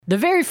The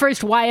very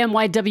first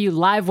YMYW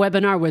live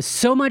webinar was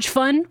so much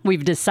fun,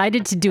 we've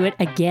decided to do it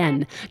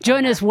again.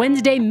 Join us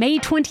Wednesday, May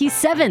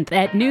 27th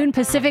at noon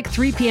Pacific,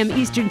 3 p.m.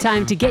 Eastern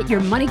Time to get your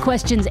money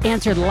questions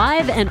answered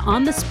live and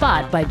on the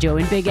spot by Joe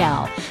and Big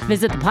Al.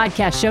 Visit the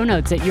podcast show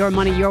notes at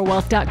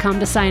yourmoneyyourwealth.com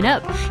to sign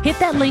up. Hit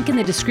that link in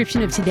the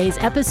description of today's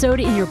episode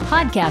in your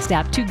podcast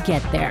app to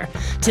get there.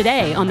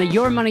 Today on the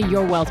Your Money,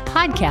 Your Wealth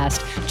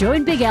podcast, Joe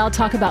and Big Al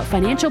talk about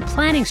financial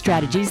planning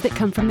strategies that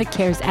come from the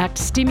CARES Act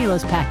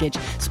stimulus package,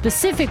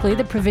 specifically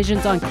the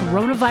provisions on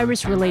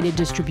coronavirus-related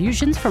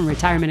distributions from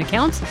retirement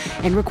accounts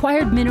and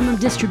required minimum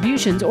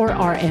distributions, or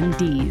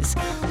RMDs.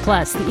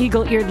 Plus, the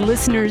eagle-eared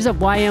listeners of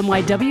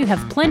YMYW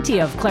have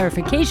plenty of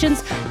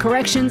clarifications,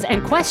 corrections,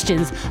 and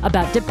questions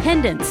about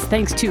dependents,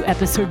 thanks to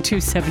episode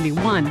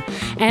 271.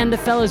 And the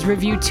fellows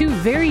review two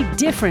very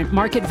different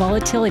market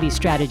volatility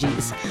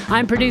strategies.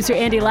 I'm producer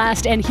Andy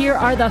Last, and here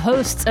are the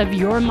hosts of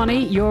Your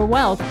Money, Your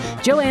Wealth,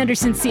 Joe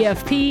Anderson,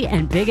 CFP,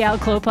 and Big Al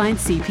Clopine,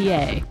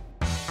 CPA.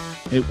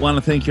 I want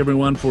to thank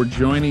everyone for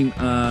joining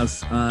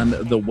us on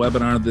the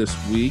webinar this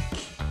week.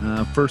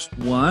 First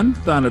one,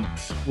 thought it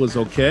was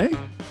okay.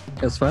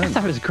 It was fun. I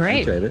thought it was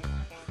great. Enjoyed it.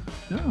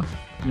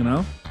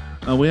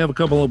 Yeah, we have a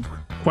couple of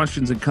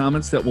questions and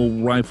comments that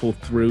we'll rifle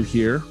through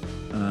here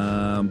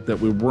that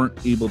we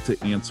weren't able to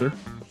answer.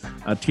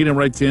 Tina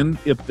writes in,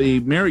 if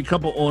a married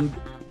couple owned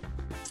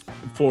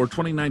for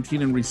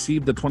 2019 and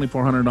received the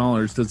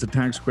 $2,400, does the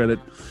tax credit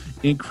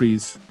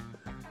increase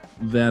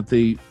that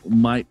they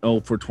might owe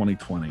for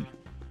 2020?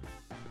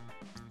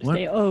 What?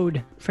 They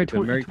owed for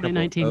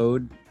 2019.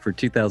 Owed for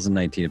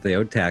 2019. If they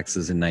owed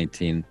taxes in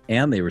 19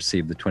 and they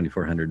received the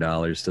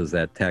 $2,400, does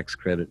that tax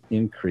credit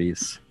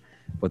increase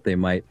what they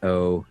might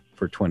owe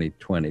for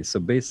 2020? So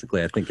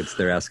basically, I think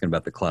they're asking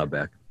about the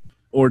clawback.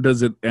 Or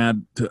does it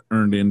add to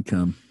earned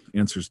income?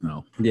 Answer's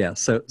no. Yeah.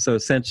 So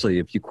essentially,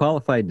 if you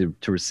qualified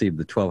to receive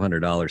the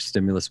 $1,200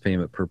 stimulus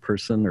payment per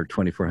person or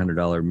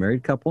 $2,400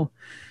 married couple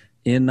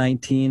in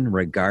 19,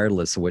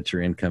 regardless of what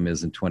your income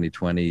is in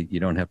 2020,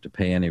 you don't have to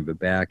pay any of it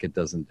back. It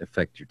doesn't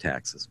affect your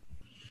taxes.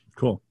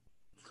 Cool.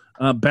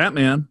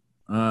 Batman,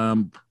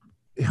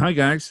 hi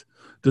guys.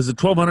 Does the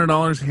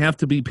 $1,200 have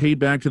to be paid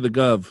back to the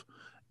gov?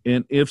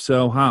 And if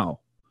so,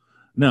 how?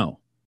 No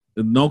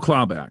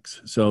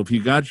clawbacks. So if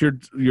you got your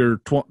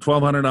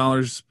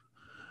 $1,200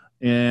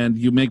 and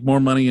you make more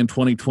money in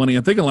 2020,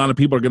 I think a lot of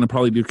people are going to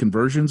probably do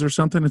conversions or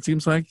something, it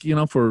seems like,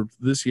 for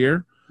this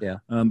year. Yeah.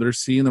 They're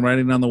seeing the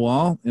writing on the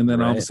wall, and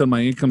then all of a sudden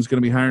my income is going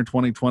to be higher in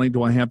 2020.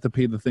 Do I have to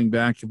pay the thing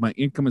back? If my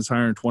income is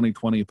higher in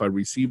 2020, if I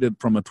received it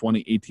from a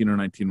 2018 or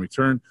 19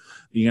 return,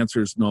 the answer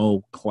is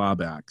no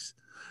clawbacks.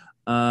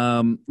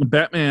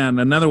 Batman,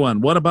 another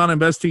one. What about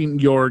investing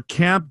your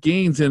cap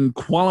gains in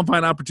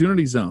qualified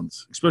opportunity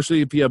zones,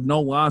 especially if you have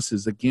no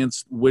losses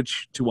against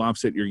which to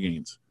offset your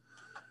gains?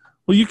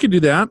 Well, you can do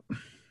that.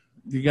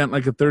 You got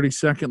like a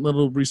 30-second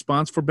little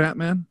response for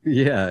Batman?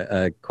 Yeah,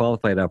 a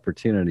qualified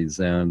opportunity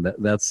zone.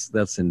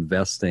 That's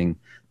investing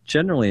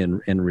generally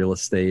in real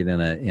estate in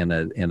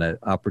a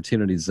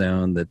opportunity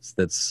zone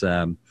that's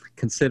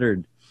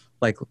considered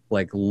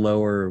like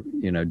lower,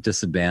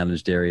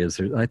 disadvantaged areas.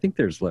 I think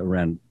there's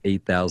around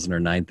 8,000 or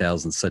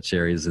 9,000 such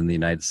areas in the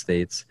United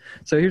States.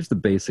 So here's the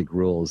basic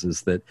rules: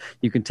 is that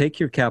you can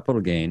take your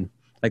capital gain.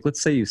 Like,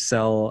 let's say you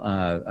sell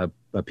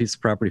a piece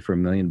of property for $1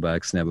 million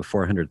and have a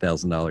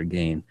 $400,000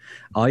 gain.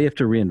 All you have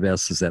to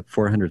reinvest is that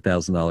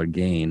 $400,000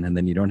 gain, and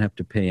then you don't have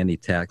to pay any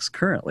tax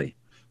currently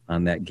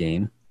on that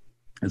gain,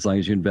 as long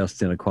as you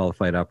invest in a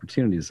qualified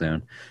opportunity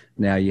zone.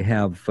 Now you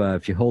have,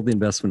 if you hold the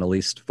investment at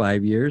least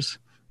 5 years,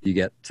 you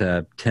get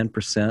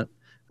 10%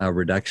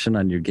 reduction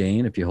on your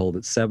gain. If you hold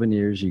it 7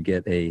 years, you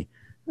get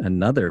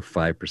another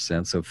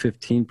 5%, so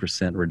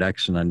 15%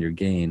 reduction on your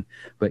gain.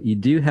 But you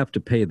do have to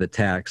pay the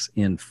tax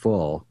in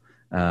full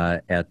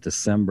at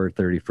December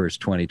 31st,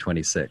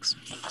 2026.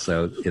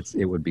 So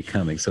it would be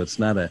coming. So it's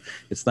not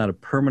a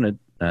permanent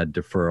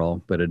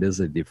deferral, but it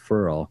is a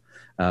deferral.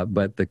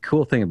 But the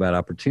cool thing about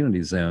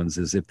opportunity zones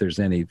is if there's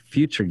any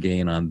future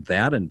gain on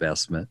that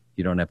investment,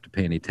 you don't have to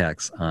pay any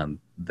tax on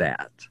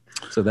that.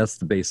 So that's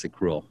the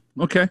basic rule.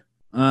 Okay.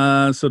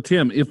 So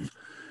Tim, if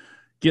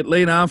get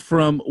laid off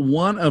from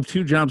one of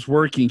two jobs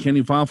working, can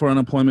you file for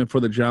unemployment for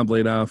the job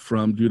laid off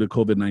from due to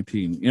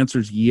COVID-19? Answer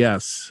is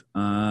yes.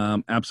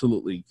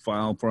 Absolutely.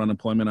 File for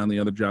unemployment on the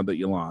other job that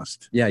you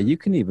lost. Yeah, you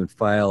can even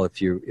file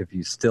if you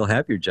still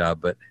have your job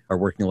but are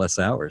working less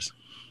hours.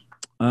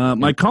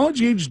 My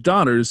college-age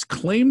daughter is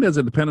claimed as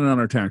a dependent on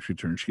her tax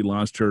return. She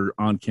lost her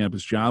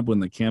on-campus job when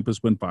the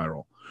campus went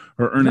viral.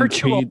 Her earnings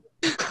paid...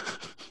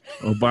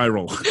 Oh,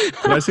 viral.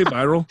 Did I say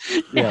viral?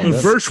 Yeah,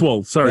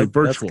 virtual. Sorry,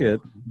 virtual. That's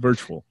good.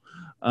 Virtual.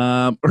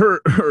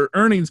 Her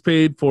earnings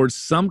paid for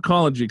some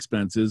college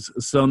expenses,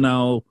 so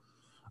now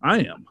I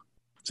am.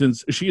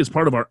 Since she is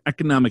part of our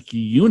economic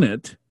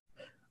unit,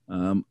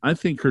 I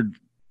think her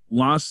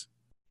lost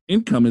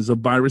income is a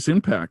virus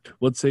impact.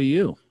 What say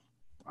you?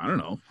 I don't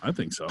know. I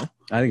think so.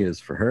 I think it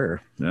is for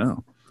her. Yeah.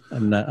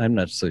 I'm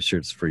not so sure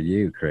it's for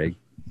you, Craig.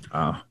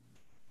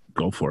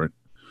 Go for it.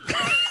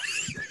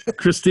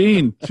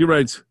 Christine, she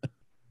writes,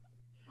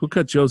 who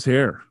cut Joe's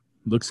hair?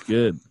 Looks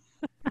good.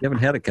 You haven't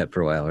had a cut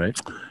for a while, right?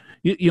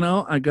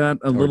 I got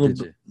a little.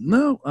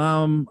 No,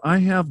 I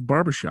have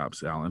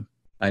barbershops, Alan.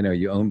 I know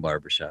you own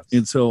barbershops.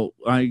 And so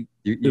I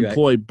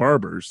employ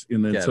barbers,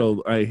 and then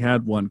so I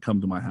had one come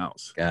to my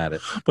house. Got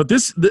it. But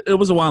it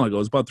was a while ago. It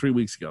was about 3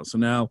 weeks ago. So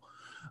now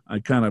I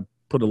kind of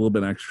put a little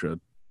bit extra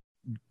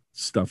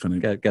stuff in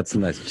it. Got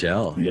some nice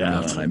gel.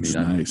 Yeah, nice.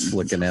 I'm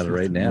looking at it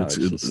right now. It's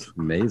just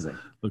amazing.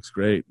 Looks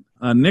great.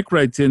 Nick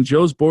writes in,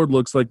 Joe's board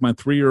looks like my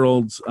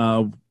 3-year-old's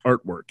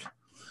artwork.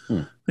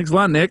 Thanks a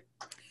lot, Nick.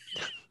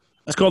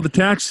 It's called the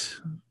Tax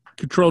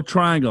Control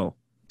Triangle.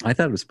 I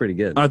thought it was pretty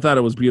good. I thought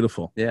it was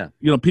beautiful. Yeah.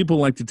 People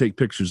like to take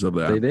pictures of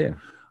that. They do.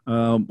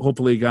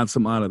 Hopefully you got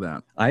some out of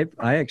that. I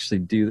actually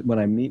do. When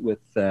I meet with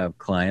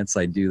clients,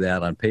 I do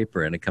that on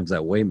paper, and it comes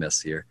out way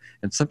messier.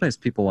 And sometimes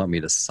people want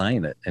me to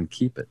sign it and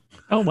keep it.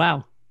 Oh,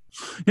 wow.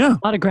 Yeah.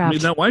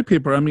 Autographs. That white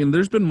paper,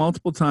 there's been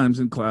multiple times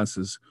in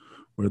classes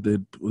where they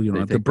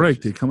at the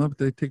break, they come up,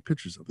 they take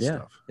pictures of the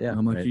stuff. Yeah. And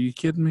I'm like, Are you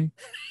kidding me?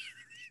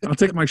 I'll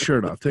take my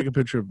shirt off. Take a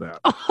picture of that.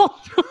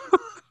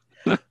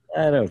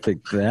 I don't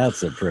think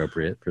that's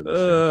appropriate for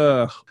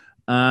the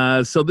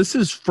show. So this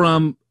is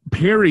from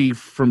Perry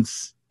from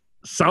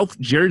South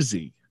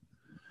Jersey.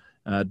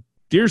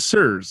 Dear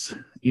Sirs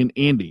and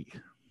Andy,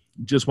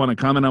 just want to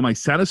comment on my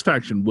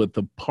satisfaction with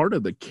the part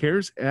of the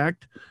CARES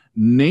Act,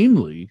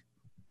 namely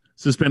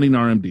suspending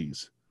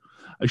RMDs.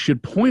 I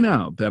should point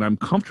out that I'm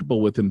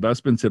comfortable with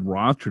investments in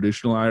Roth,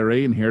 traditional IRA,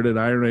 inherited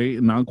IRA,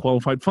 and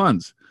non-qualified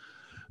funds.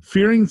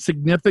 Fearing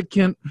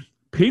significant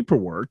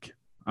paperwork,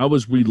 I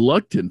was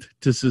reluctant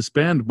to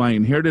suspend my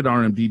inherited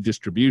RMD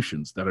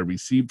distributions that I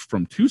received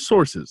from 2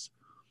 sources.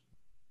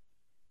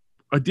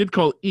 I did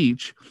call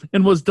each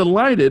and was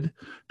delighted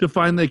to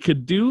find they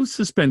could do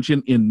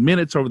suspension in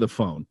minutes over the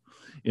phone,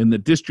 and the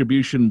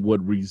distribution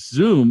would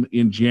resume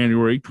in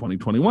January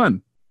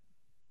 2021.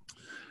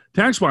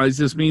 Tax-wise,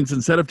 this means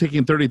instead of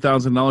taking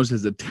 $30,000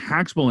 as a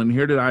taxable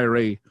inherited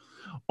IRA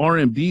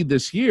RMD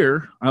this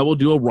year, I will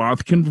do a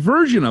Roth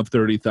conversion of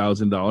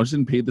 $30,000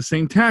 and pay the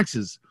same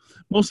taxes,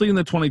 mostly in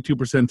the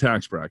 22%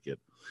 tax bracket.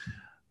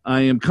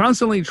 I am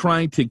constantly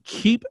trying to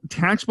keep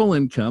taxable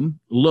income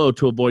low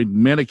to avoid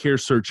Medicare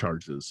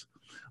surcharges,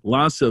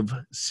 loss of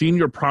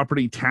senior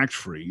property tax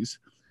freeze,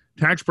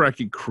 tax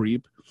bracket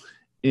creep,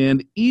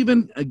 and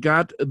even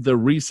got the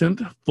recent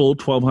full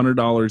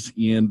 $1,200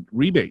 in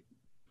rebate.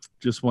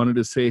 Just wanted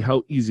to say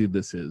how easy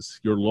this is.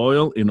 Your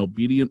loyal and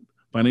obedient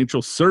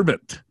financial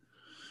servant.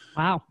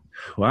 Wow.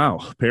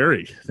 Wow.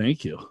 Perry,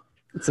 thank you.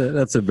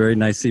 That's a very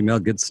nice email.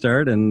 Good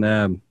start. And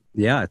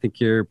I think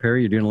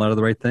Perry, you're doing a lot of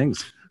the right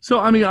things. So,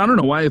 I don't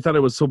know why I thought it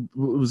was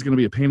going to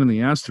be a pain in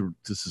the ass to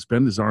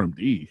suspend his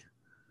RMD.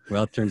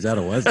 Well, it turns out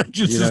it wasn't.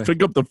 just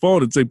pick up the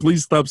phone and say,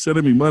 please stop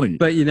sending me money.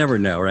 But you never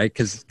know, right?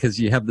 Because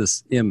you have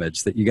this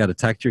image that you got to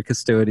talk to your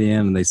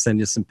custodian, and they send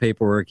you some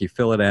paperwork. You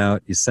fill it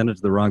out. You send it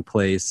to the wrong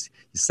place.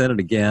 You send it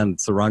again.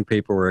 It's the wrong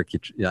paperwork.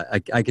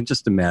 I can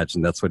just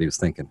imagine that's what he was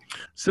thinking.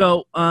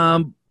 So,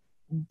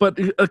 but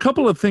a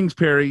couple of things,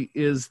 Perry,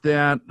 is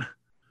that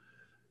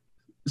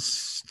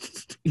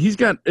he's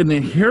got an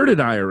inherited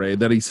IRA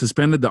that he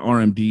suspended the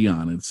RMD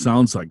on. It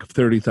sounds like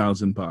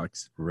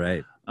 $30,000.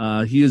 Right.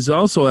 He is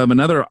also have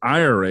another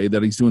IRA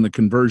that he's doing the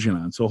conversion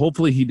on. So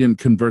hopefully he didn't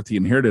convert the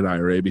inherited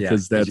IRA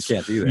because you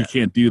can't do that. You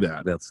can't do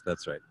that.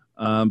 That's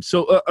right.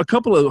 So a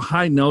couple of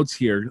high notes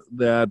here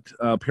that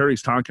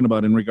Perry's talking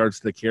about in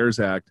regards to the CARES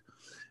Act.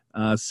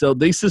 So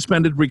they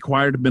suspended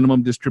required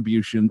minimum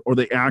distribution, or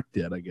the Act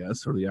did, I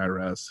guess, or the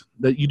IRS,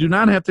 that you do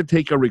not have to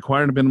take a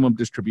required minimum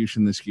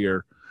distribution this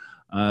year,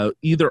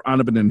 either out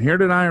of an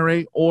inherited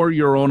IRA or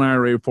your own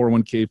IRA,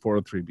 401k,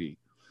 403b.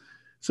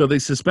 So they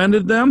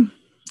suspended them.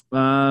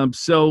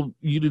 So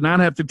you do not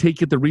have to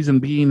take it. The reason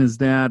being is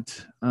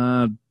that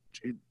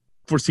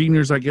for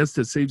seniors, I guess,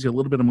 that saves you a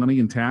little bit of money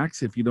in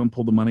tax if you don't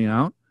pull the money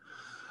out.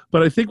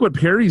 But I think what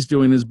Perry's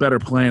doing is better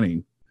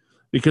planning,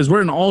 because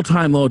we're in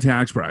all-time low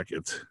tax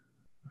brackets.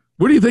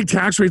 Where do you think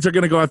tax rates are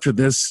going to go after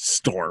this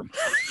storm?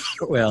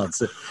 Well,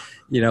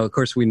 of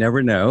course, we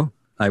never know.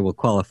 I will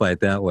qualify it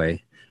that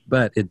way.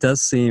 But it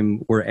does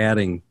seem we're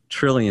adding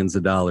trillions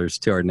of dollars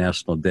to our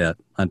national debt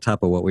on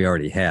top of what we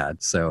already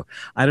had. So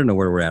I don't know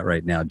where we're at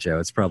right now, Joe.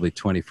 It's probably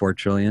 24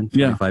 trillion,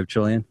 25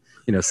 trillion.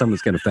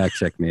 Someone's going to fact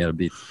check me. It'll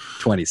be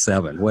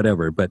 27,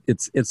 whatever. But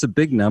it's a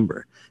big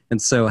number.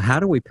 And so how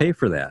do we pay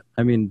for that?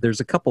 There's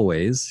a couple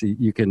ways.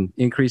 You can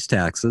increase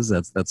taxes.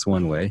 That's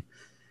one way.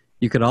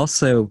 You could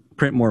also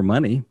print more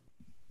money,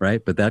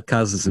 right? But that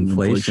causes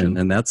inflation.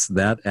 And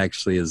that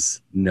actually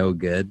is no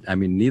good.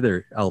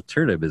 Neither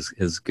alternative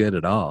is good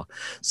at all.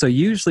 So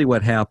usually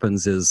what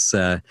happens is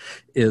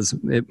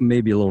it may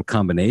be a little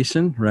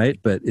combination, right?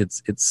 But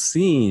it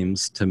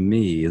seems to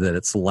me that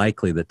it's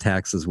likely that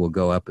taxes will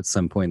go up at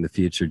some point in the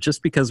future,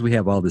 just because we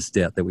have all this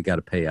debt that we got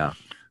to pay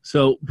off.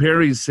 So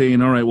Perry's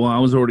saying, all right, well, I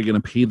was already going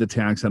to pay the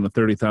tax on a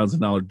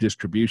 $30,000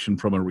 distribution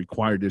from a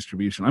required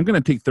distribution. I'm going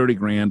to take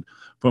 $30,000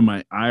 from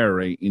my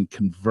IRA and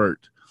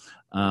convert.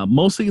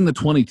 mostly in the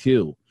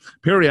 22.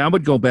 Perry, I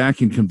would go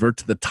back and convert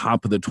to the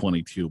top of the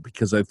 22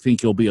 because I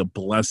think it'll be a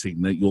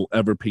blessing that you'll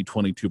ever pay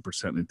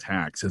 22% in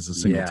tax as a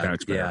single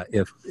taxpayer.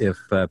 Yeah, if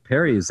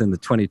Perry is in the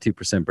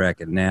 22%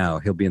 bracket now,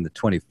 he'll be in the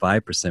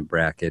 25%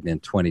 bracket in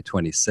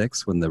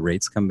 2026 when the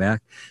rates come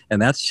back.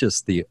 And that's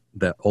just the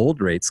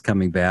old rates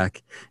coming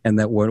back. And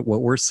that what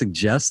we're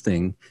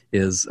suggesting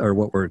is, or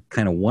what we're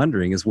kind of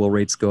wondering is, will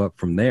rates go up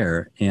from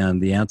there? And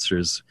the answer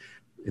is,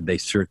 they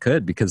sure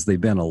could, because they've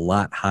been a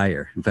lot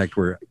higher. In fact,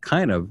 we're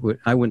kind of,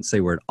 I wouldn't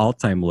say we're at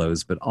all-time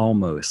lows, but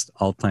almost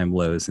all-time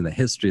lows in the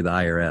history of the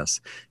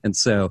IRS. And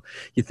so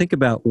you think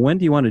about, when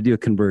do you want to do a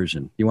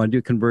conversion? You want to do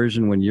a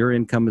conversion when your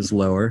income is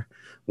lower,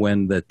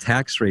 when the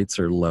tax rates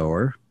are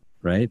lower,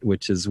 right?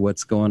 Which is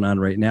what's going on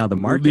right now. The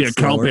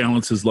account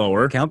balance is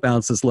lower. Account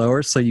balance is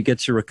lower, so you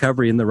get your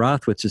recovery in the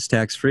Roth, which is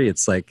tax-free.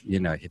 It's like,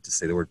 I hate to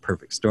say the word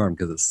perfect storm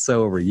because it's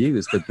so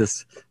overused, but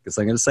because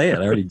I'm going to say it.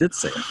 I already did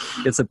say it.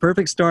 It's a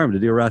perfect storm to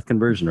do a Roth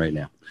conversion right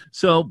now.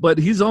 So, but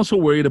he's also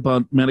worried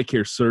about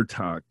Medicare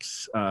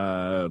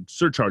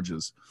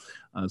surcharges.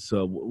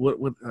 So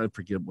what I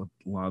forget what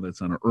law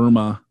that's on,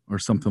 IRMA or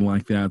something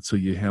like that. So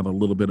you have a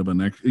little bit of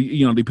an,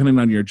 depending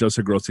on your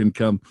adjusted gross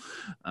income,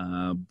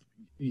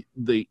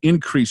 they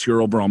increase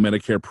your overall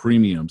Medicare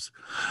premiums.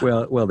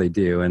 Well, they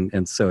do,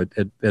 and so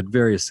at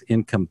various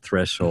income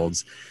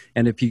thresholds,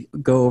 and if you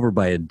go over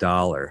by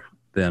 $1,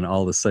 then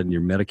all of a sudden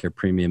your Medicare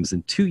premiums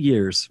in 2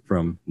 years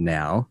from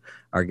now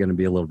are going to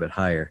be a little bit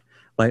higher.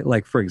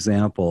 Like for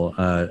example,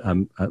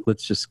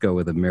 let's just go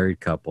with a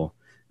married couple,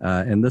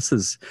 and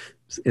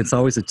it's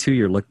always a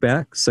 2-year look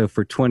back. So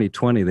for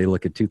 2020, they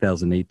look at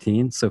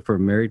 2018. So for a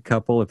married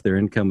couple, if their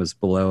income is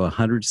below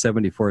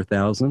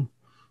 $174,000.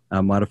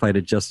 Modified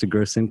adjusted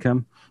gross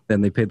income, then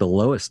they pay the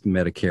lowest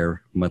Medicare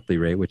monthly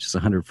rate, which is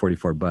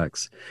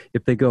 $144.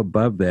 If they go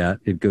above that,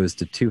 it goes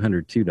to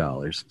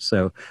 $202.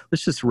 So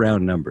let's just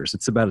round numbers.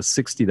 It's about a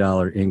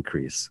 $60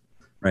 increase,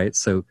 right?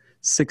 So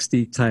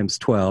 60 times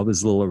 12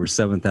 is a little over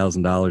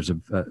 $7,000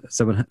 of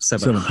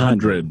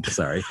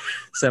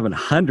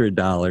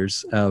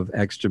 $700 of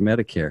extra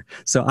Medicare.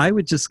 So I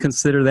would just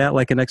consider that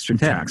like an extra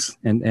tax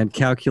and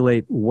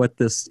calculate what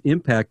this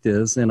impact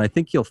is. And I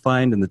think you'll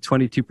find in the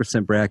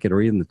 22% bracket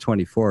or even the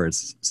 24,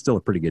 it's still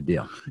a pretty good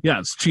deal. Yeah,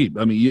 it's cheap.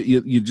 I mean,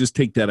 you just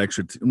take that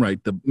extra,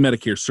 the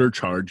Medicare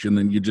surcharge, and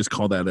then you just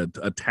call that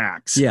a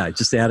tax. Yeah,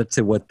 just add it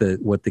to what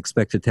the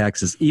expected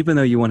tax is, even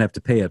though you won't have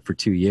to pay it for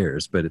 2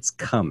 years, but it's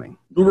coming.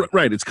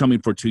 Right, it's coming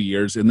for 2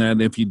 years, and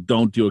then if you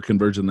don't do a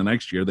conversion the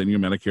next year, then your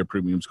Medicare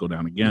premiums go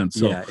down again.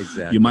 So yeah,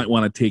 exactly. You might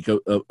want to take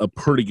a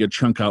pretty good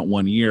chunk out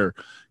 1 year.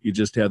 You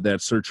just have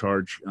that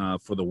surcharge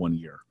for the 1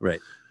 year. Right.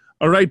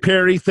 All right,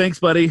 Perry. Thanks,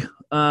 buddy.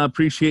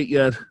 Appreciate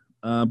you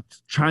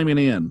chiming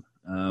in.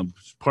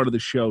 Part of the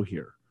show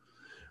here.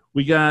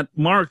 We got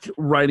Mark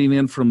writing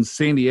in from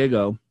San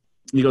Diego.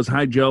 He goes,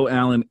 "Hi, Joe,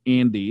 Alan,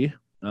 Andy.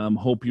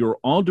 Hope you're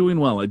all doing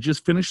well. I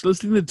just finished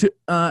listening to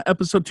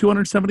episode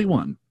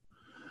 271.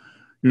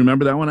 You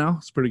remember that one, Al?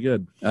 It's pretty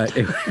good.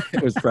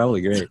 It was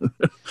probably great.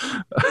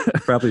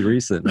 Probably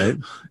recent, right?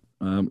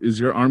 Is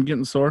your arm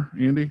getting sore,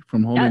 Andy,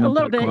 from holding up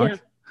that clock?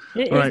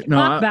 Yeah. All right,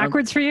 clock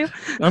backwards for you?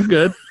 I'm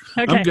good.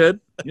 Okay. I'm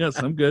good.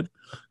 Yes, I'm good.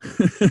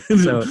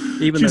 So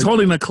she's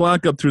holding the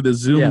clock up through the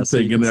Zoom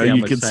thing, and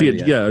you can see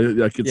it.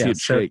 Yeah, I can see it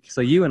shake. So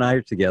you and I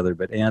are together,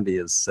 but Andy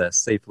is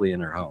safely in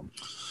her home.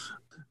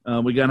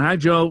 We got, "Hi,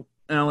 Joe,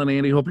 Alan,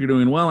 Andy, hope you're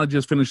doing well. I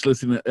just finished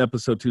listening to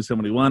episode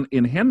 271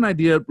 and had an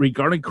idea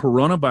regarding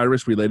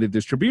coronavirus-related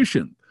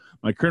distribution.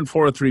 My current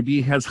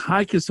 403B has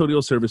high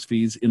custodial service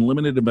fees and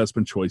limited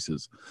investment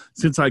choices.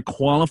 Since I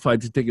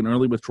qualified to take an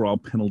early withdrawal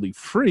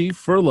penalty-free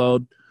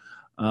furloughed,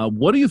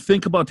 what do you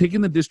think about taking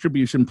the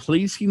distribution,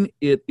 placing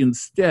it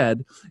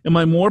instead in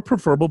my more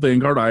preferable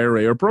Vanguard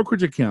IRA or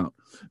brokerage account?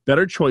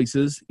 Better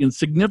choices and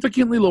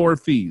significantly lower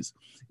fees.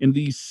 In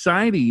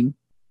deciding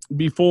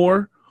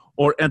before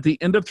or at the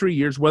end of 3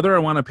 years whether I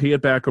want to pay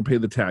it back or pay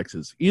the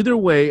taxes. Either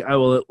way, I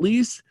will at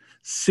least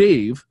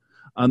save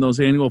on those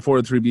annual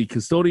 403B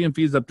custodian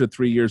fees up to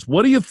 3 years.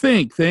 What do you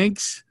think?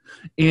 Thanks.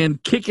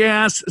 And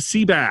kick-ass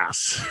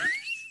Seabass."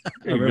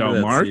 There you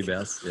go, Mark.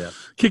 Seabass, yeah.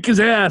 Kick his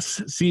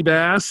ass,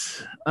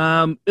 Seabass.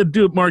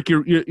 Dude, Mark,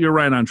 you're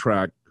right on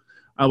track.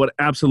 I would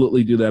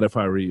absolutely do that if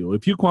I were you.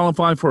 If you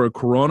qualify for a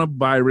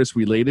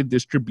coronavirus-related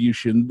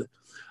distribution,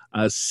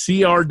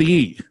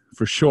 CRD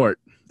for short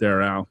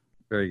there, Al.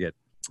 Very good.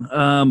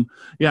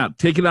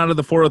 Take it out of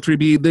the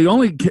 403B. The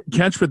only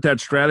catch with that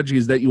strategy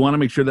is that you want to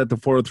make sure that the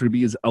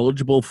 403B is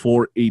eligible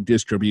for a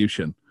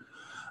distribution.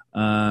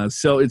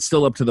 So it's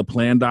still up to the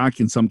plan doc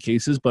in some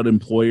cases, but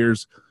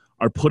employers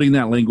are putting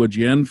that language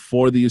in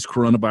for these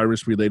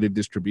coronavirus related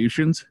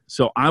distributions.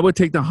 So I would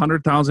take the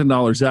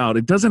 $100,000 out.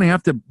 It doesn't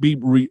have to be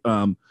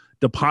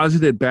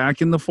deposited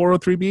back in the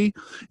 403B.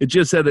 It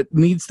just said it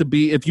needs to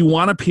be, if you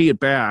want to pay it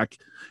back,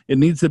 it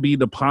needs to be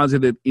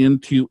deposited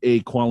into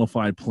a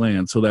qualified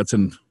plan. So that's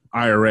an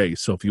IRA.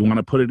 So if you want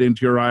to put it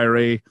into your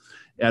IRA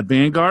at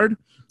Vanguard,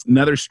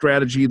 another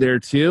strategy there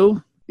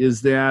too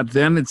is that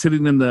then it's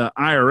sitting in the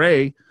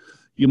IRA.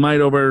 you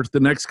might, over the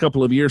next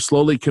couple of years,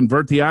 slowly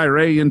convert the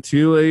IRA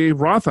into a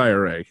Roth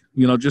IRA.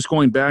 Just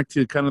going back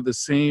to kind of the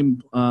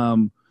same,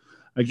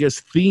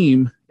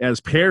 theme as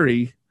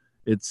Perry.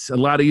 It's a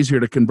lot easier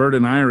to convert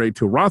an IRA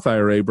to a Roth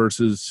IRA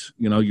versus,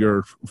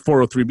 your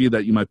 403B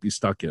that you might be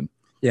stuck in.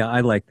 Yeah,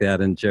 I like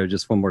that. And Joe,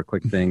 just one more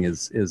quick thing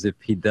is if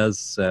he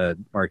does,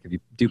 Mark, if you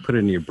do put it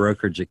in your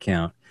brokerage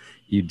account,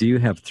 you do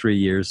have 3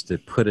 years to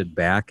put it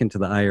back into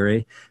the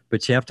IRA,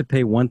 but you have to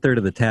pay 1/3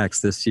 of the tax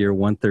this year,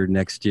 1/3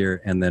 next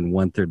year, and then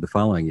 1/3 the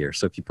following year.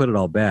 So if you put it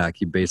all back,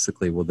 you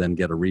basically will then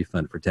get a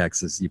refund for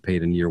taxes you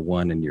paid in year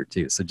 1 and year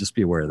 2. So just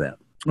be aware of that.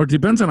 Or it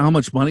depends on how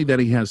much money that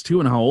he has too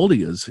and how old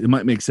he is. It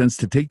might make sense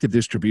to take the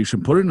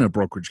distribution, put it in a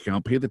brokerage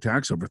account, pay the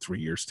tax over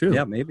 3 years too.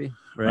 Yeah, maybe.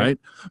 Right?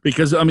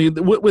 Because,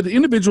 with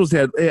individuals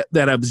that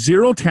have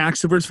zero tax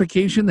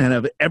diversification, that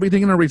have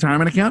everything in a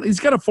retirement account, he's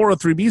got a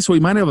 403B, so he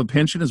might have a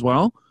pension as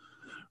well.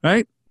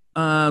 Right?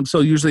 So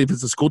usually if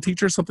it's a school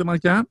teacher, something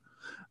like that.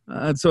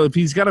 So if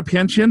he's got a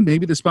pension,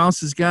 maybe the spouse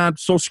has got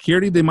Social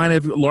Security, they might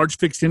have large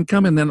fixed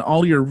income, and then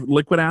all your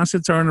liquid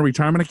assets are in a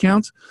retirement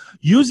accounts.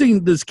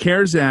 Using this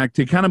CARES Act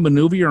to kind of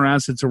maneuver your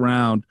assets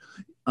around,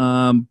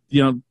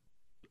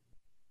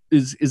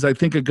 is I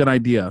think a good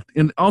idea.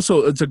 And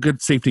also it's a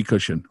good safety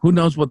cushion. Who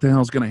knows what the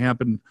hell is going to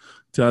happen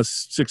to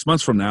us 6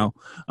 months from now,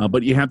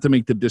 but you have to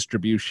make the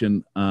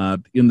distribution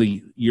in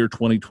the year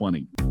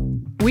 2020.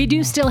 We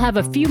do still have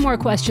a few more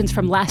questions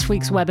from last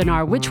week's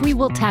webinar, which we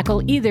will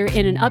tackle either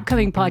in an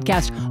upcoming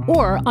podcast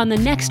or on the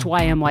next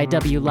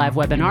YMYW Live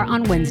webinar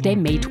on Wednesday,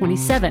 May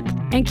 27th.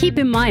 And keep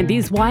in mind,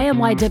 these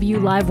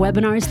YMYW Live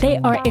webinars, they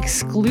are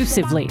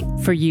exclusively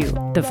for you,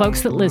 the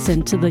folks that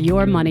listen to the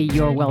Your Money,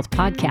 Your Wealth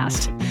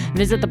podcast.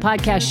 Visit the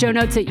podcast show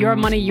notes at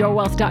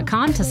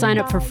yourmoneyyourwealth.com to sign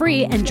up for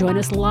free and join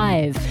us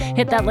live.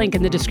 Hit that link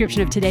in the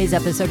description of today's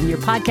episode in your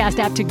podcast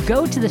app to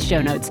go to the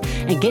show notes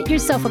and get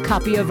yourself a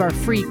copy of our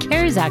free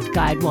CARES Act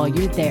guide while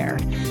you're there.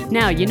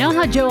 Now, you know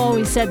how Joe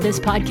always said this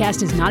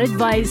podcast is not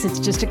advice, it's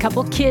just a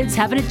couple kids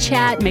having a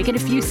chat, making a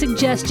few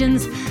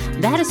suggestions.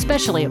 That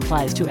especially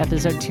applies to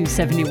episode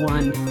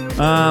 271.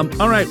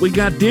 All right, we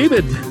got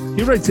David.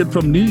 He writes it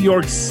from New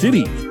York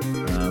City.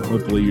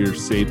 Hopefully you're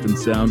safe and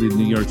sound in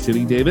New York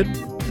City, David.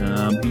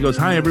 He goes,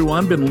 "Hi,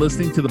 everyone. Been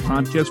listening to the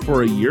podcast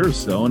for a year or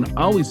so and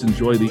always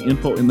enjoy the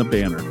info in the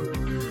banner.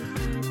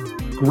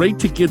 Great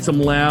to get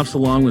some laughs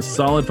along with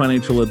solid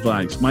financial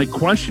advice. My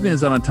question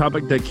is on a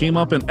topic that came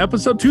up in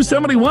episode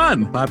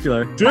 271.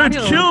 Popular. Dude,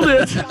 killed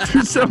it.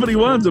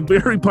 271 is a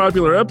very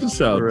popular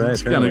episode. Right,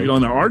 it's kind of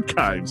on the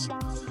archives.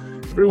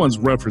 Everyone's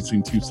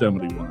referencing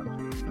 271.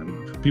 I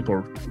mean, people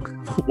are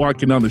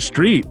walking down the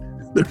street.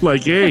 They're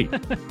like, hey,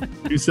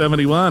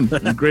 271,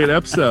 great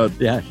episode.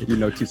 Yeah, you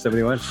know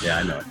 271? Yeah,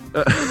 I know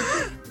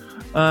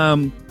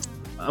it.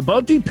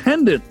 About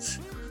dependents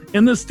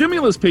and the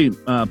stimulus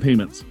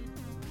payments.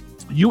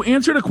 You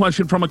answered a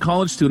question from a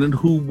college student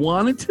who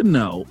wanted to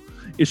know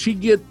if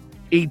she'd get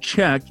a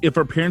check if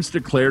her parents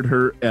declared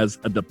her as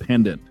a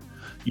dependent.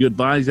 You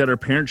advised that her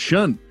parents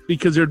shouldn't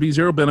because there'd be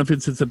zero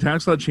benefits since the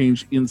tax law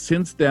changed, and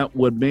since that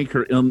would make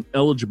her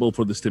ineligible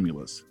for the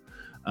stimulus.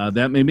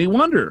 That made me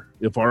wonder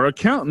if our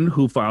accountant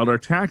who filed our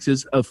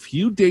taxes a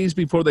few days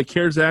before the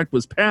CARES Act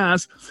was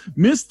passed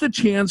missed the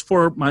chance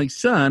for my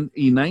son,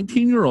 a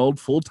 19-year-old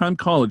full-time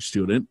college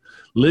student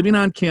living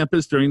on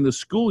campus during the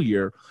school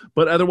year,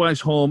 but otherwise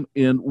home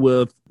and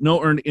with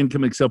no earned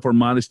income except for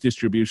modest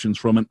distributions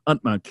from an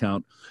UTMA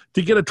account,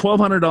 to get a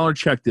 $1,200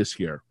 check this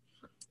year.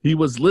 He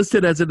was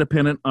listed as a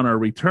dependent on our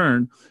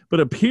return, but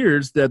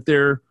appears that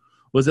there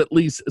was at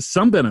least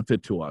some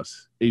benefit to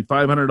us, a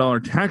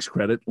 $500 tax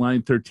credit,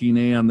 line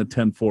 13A on the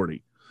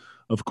 1040.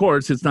 Of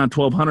course, it's not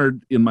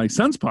 $1,200 in my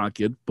son's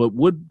pocket, but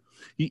would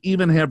he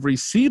even have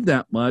received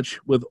that much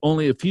with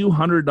only a few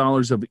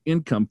 $100s of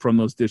income from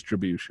those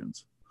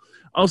distributions?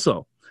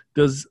 Also,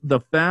 does the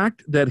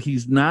fact that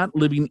he's not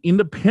living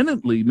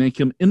independently make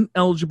him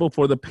ineligible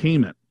for the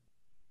payment?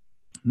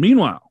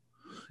 Meanwhile,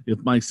 if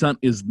my son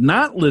is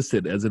not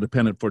listed as a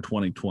dependent for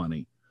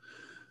 2020,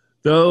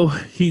 though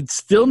he'd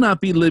still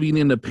not be living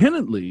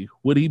independently,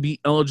 would he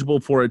be eligible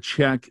for a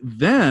check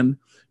then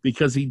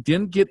because he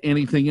didn't get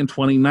anything in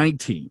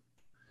 2019?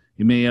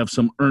 He may have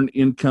some earned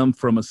income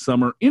from a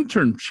summer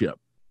internship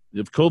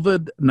if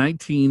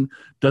COVID-19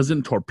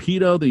 doesn't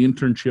torpedo the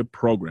internship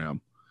program.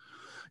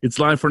 It's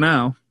live for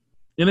now.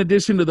 In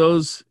addition to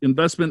those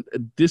investment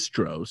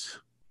distros,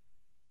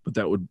 but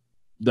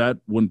that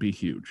wouldn't be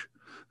huge.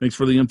 Thanks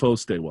for the info.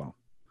 Stay well."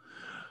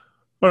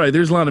 All right,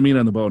 there's a lot of meat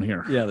on the bone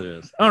here. Yeah, there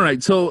is. All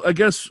right, so I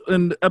guess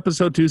in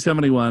episode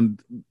 271,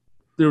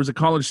 there was a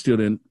college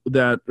student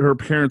that her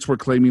parents were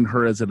claiming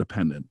her as a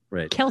dependent.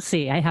 Right.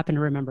 Kelsey, I happen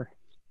to remember.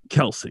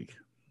 Kelsey.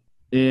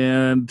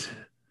 And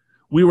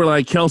we were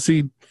like,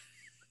 Kelsey,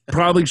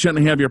 probably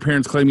shouldn't have your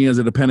parents claim you as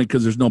a dependent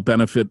because there's no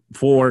benefit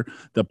for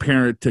the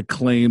parent to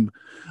claim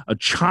a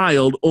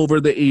child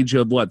over the age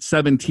of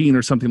 17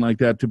 or something like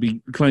that to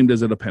be claimed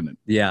as a dependent.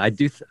 Yeah, I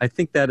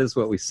think that is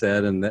what we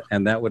said, and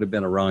that would have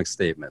been a wrong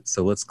statement.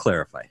 So let's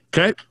clarify.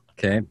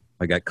 Okay.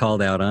 I got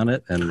called out on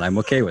it, and I'm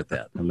okay with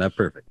that. I'm not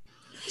perfect.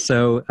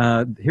 So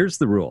here's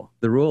the rule.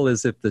 The rule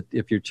is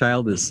if your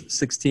child is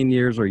 16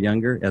 years or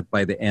younger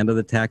by the end of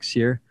the tax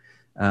year,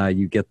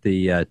 you get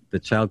the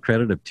child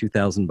credit of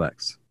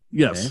 $2,000.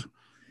 Yes. Okay?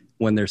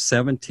 When they're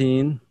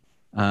 17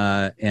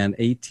 and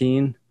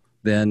 18,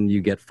 then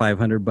you get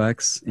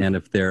 $500. And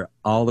if they're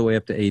all the way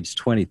up to age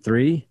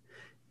 23,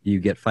 you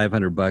get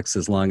 $500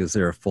 as long as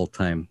they're a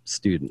full-time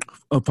student.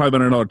 A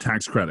 $500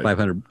 tax credit.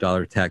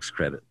 $500 tax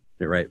credit,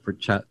 right, for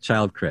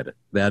child credit.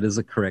 That is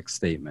a correct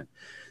statement.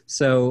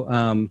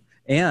 So,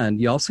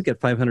 and you also get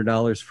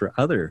 $500 for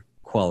other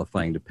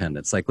qualifying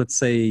dependents, like let's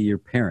say your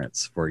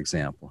parents, for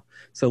example.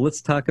 So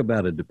let's talk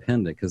about a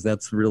dependent, because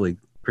that's really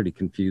pretty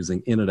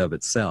confusing in and of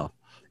itself,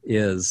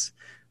 is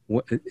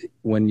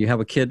when you have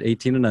a kid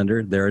 18 and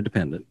under, they're a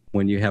dependent.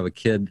 When you have a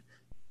kid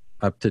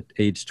up to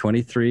age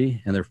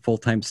 23 and they're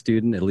full-time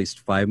student at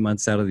least 5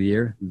 months out of the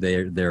year,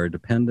 they're a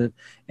dependent.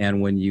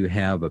 And when you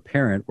have a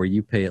parent where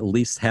you pay at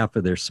least half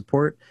of their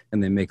support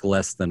and they make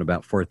less than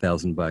about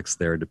 $4,000,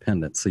 they're a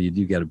dependent. So you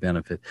do get a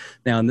benefit.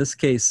 Now in this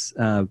case,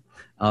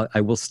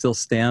 I will still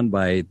stand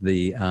by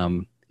the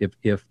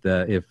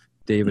if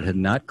David had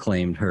not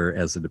claimed her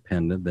as a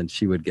dependent, then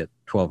she would get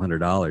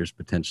 $1,200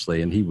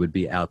 potentially, and he would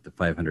be out the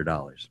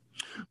 $500.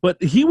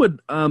 But he would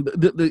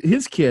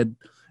his kid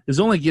is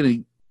only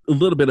getting a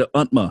little bit of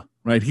UTMA,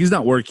 right? He's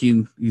not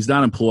working. He's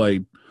not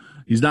employed.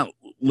 He's not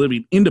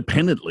living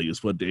independently,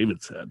 is what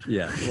David said.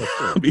 Yeah. Well,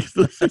 sure. I mean,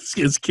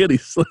 his kid,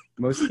 he's like,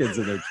 most kids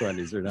in their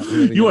 20s are not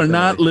living you are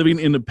not living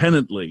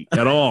independently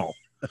at all.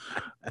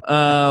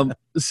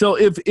 So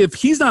if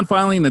he's not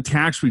filing the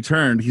tax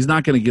return, he's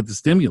not going to get the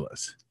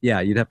stimulus. Yeah,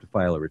 you'd have to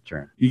file a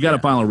return. You got to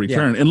file a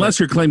return, unless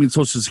you're claiming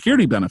Social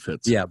Security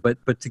benefits. Yeah, but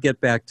to get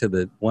back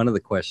to one of the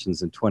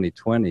questions in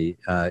 2020,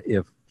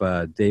 if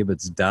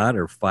David's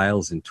daughter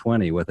files in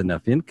 20 with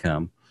enough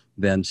income,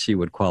 then she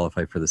would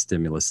qualify for the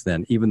stimulus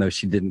then, even though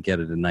she didn't get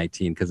it in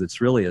 19, because it's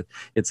really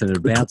it's an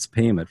advance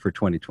payment for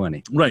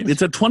 2020. Right.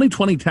 It's a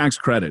 2020 tax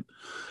credit.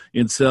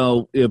 And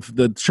so if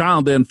the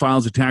child then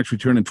files a tax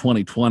return in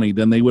 2020,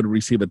 then they would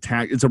receive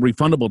it's a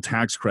refundable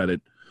tax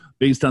credit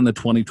based on the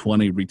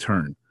 2020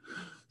 return.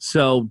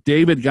 So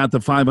David got the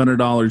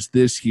 $500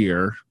 this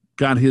year,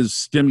 got his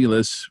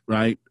stimulus,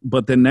 right?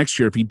 But then next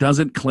year, if he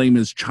doesn't claim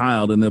his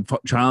child and the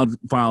child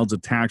files a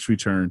tax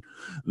return,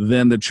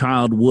 then the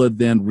child would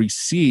then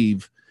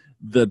receive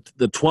the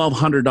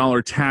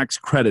 $1,200 tax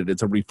credit.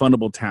 It's a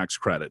refundable tax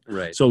credit.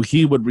 Right. So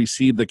he would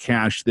receive the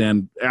cash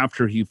then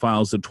after he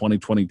files the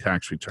 2020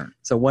 tax return.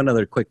 So one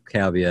other quick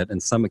caveat,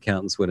 and some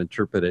accountants would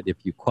interpret it, if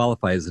you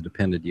qualify as a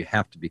dependent, you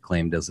have to be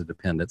claimed as a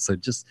dependent. So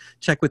just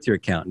check with your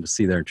accountant to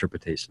see their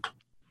interpretation.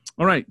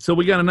 All right. So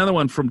we got another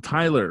one from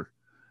Tyler.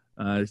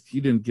 He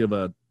didn't give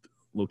a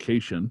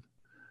location,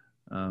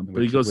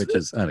 but he goes, which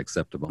is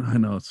unacceptable. I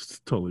know,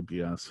 it's totally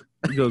BS.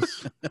 He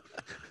goes,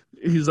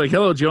 he's like,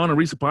 hello, Joe, on a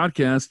recent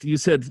podcast, you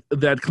said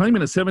that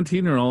claiming a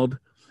 17-year-old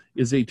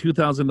is a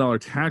 $2,000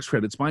 tax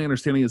credit. It's my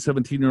understanding a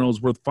 17-year-old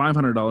is worth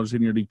 $500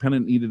 and your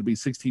dependent needed to be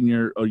 16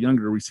 years or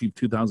younger to receive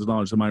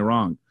 $2,000. Am I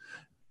wrong?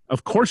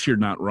 Of course you're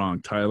not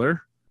wrong,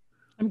 Tyler.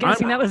 I'm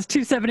guessing that was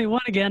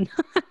 271 again.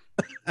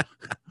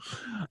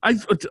 I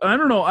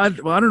don't know. I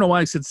don't know why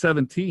I said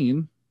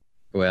 17.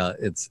 Well,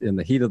 it's in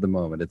the heat of the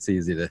moment. It's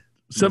easy to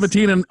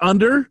 17 and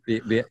under,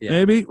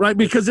 maybe, right?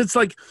 Because it's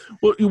like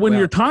when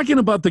you're talking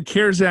about the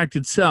CARES Act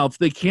itself,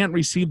 they can't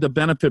receive the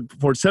benefit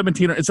for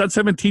 17. It's not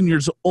 17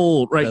 years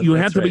old, right? You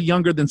have to be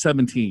younger than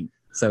 17.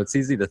 So it's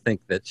easy to think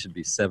that should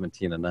be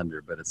 17 and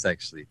under, but it's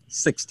actually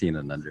 16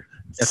 and under.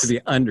 You have to be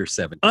under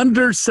 17.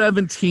 Under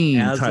 17,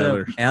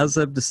 Tyler. As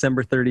of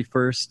December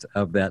 31st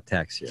of that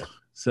tax year.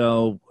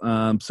 So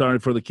sorry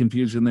for the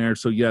confusion there.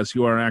 So yes,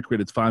 you are accurate.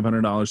 It's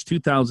 $500,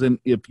 $2,000.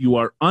 If you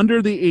are under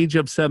the age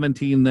of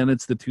 17, then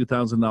it's the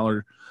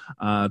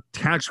 $2,000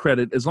 tax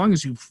credit. As long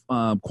as you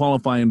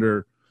qualify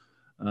under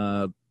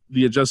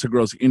the adjusted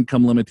gross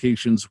income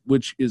limitations,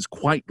 which is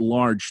quite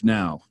large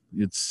now.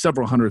 It's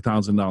several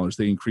 $100,000.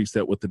 They increased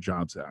that with the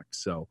Jobs Act.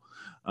 So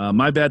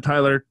my bad,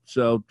 Tyler.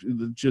 So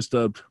just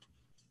a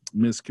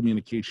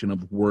miscommunication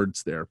of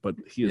words there, but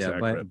he is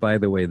accurate. By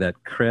the way, that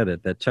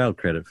child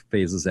credit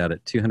phases out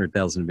at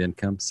 $200,000 of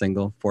income,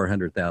 single,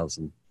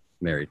 $400,000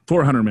 married.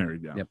 400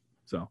 married, yeah. Yep.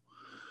 So,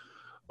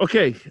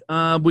 okay,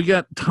 we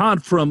got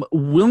Todd from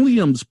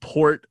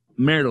Williamsport,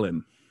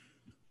 Maryland.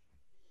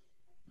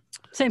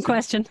 Same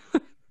question.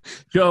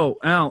 Joe,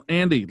 Al,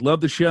 Andy,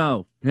 love the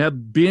show. Have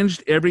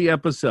binged every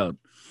episode.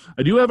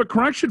 I do have a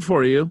correction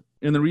for you.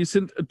 In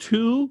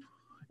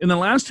the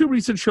last two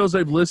recent shows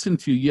I've listened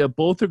to, you have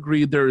both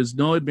agreed there is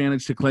no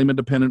advantage to claim a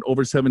dependent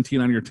over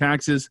 17 on your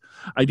taxes.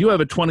 I do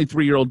have a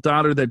 23-year-old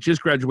daughter that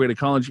just graduated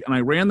college, and I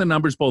ran the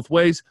numbers both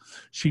ways.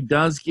 She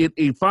does get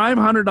a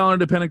 $500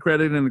 dependent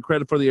credit and a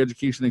credit for the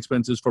education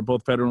expenses for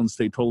both federal and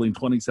state, totaling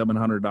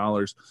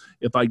 $2,700.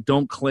 If I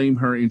don't claim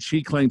her and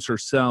she claims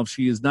herself,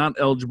 she is not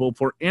eligible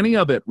for any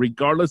of it.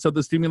 Regardless of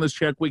the stimulus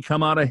check, we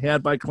come out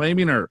ahead by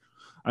claiming her.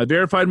 I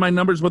verified my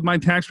numbers with my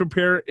tax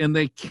preparer, and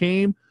they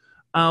came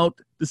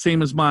out the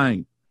same as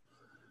mine.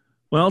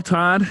 Well,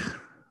 Todd,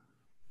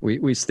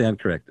 we stand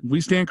corrected.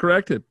 We stand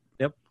corrected.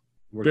 Yep.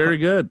 Very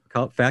good.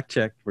 Fact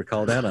check. We're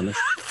called out on this.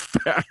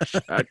 Fact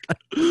check.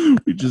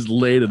 We just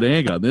laid an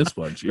egg on this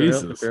one.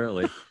 Jesus.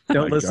 Apparently.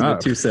 Don't listen to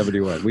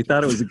 271. We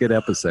thought it was a good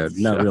episode.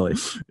 Not really.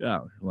 Yeah.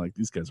 Like,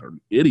 these guys are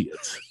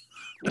idiots.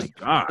 My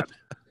God.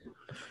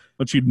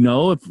 But you'd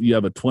know if you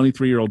have a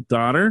 23-year-old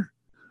daughter?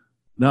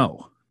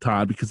 No,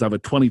 Todd, because I have a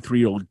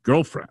 23-year-old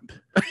girlfriend.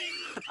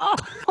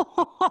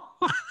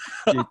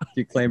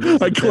 You claim her?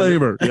 I claim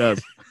her,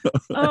 yes.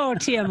 Oh,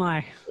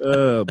 TMI.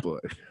 Oh, boy.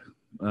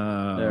 All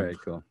right,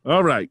 cool.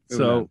 All right,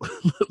 so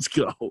let's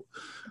go.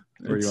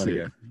 Where do you want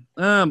to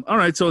go? All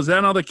right, so is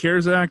that all the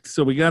CARES Act?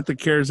 So we got the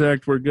CARES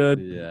Act. We're good?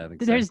 Yeah, I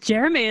think There's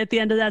Jeremy at the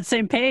end of that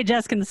same page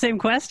asking the same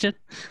question.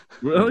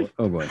 Really?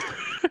 Oh, boy.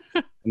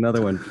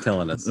 Another one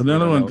telling us.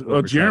 Another one.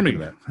 Oh, Jeremy.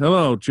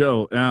 Hello,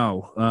 Joe,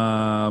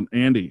 Al,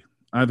 Andy.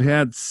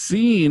 I've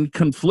seen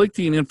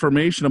conflicting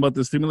information about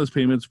the stimulus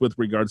payments with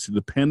regards to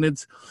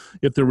dependents.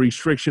 If the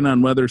restriction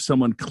on whether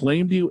someone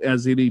claimed you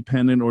as a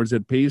dependent, or is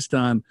it based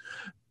on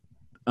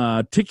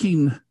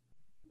ticking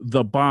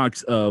the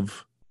box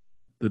of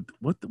the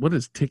what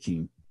is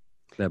ticking?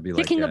 That'd be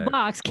ticking like the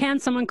box. Can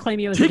someone claim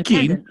you as a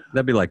ticking? dependent?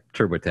 That'd be like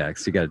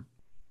TurboTax. You got to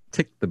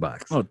tick the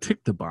box. Oh,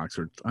 tick the box,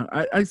 or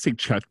I say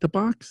check the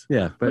box.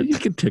 Yeah, but you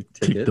can tick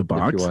the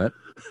box. If you want.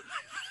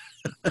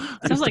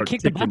 Sounds like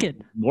kick the bucket.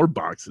 More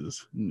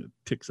boxes.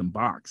 Tick some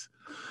box.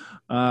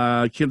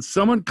 Can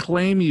someone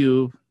claim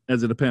you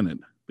as a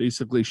dependent?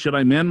 Basically, should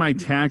I amend my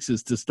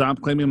taxes to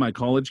stop claiming my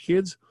college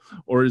kids,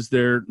 or is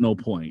there no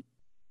point?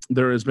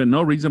 There has been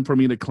no reason for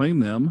me to claim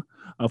them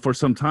for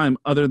some time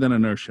other than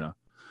inertia.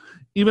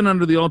 Even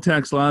under the old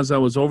tax laws, I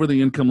was over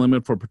the income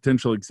limit for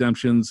potential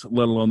exemptions,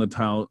 let alone the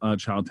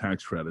child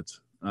tax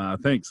credits.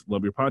 Thanks.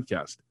 Love your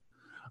podcast.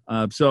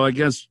 So I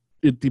guess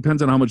it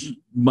depends on how much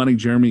money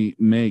Jeremy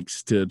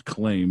makes to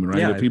claim, right?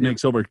 Yeah, if he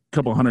makes over a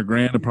couple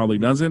 $100,000, it probably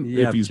doesn't.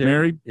 Yeah, if he's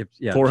married,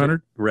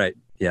 400. Right.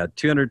 Yeah.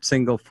 200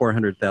 single,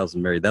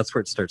 400,000 married. That's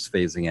where it starts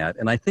phasing out.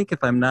 And I think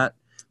if I'm not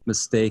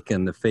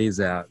mistaken, the phase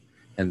out,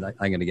 and I'm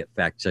going to get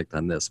fact checked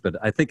on this, but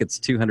I think it's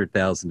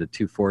 200,000 to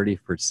 240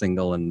 for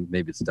single, and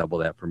maybe it's double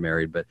that for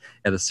married. But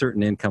at a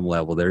certain income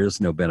level, there is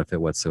no benefit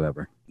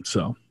whatsoever.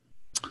 So,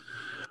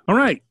 all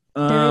right.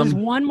 There is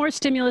one more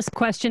stimulus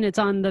question. It's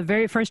on the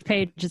very first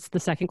page. It's the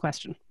second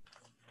question.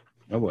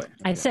 Oh, boy.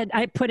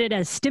 I put it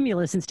as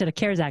stimulus instead of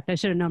CARES Act. I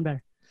should have known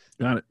better.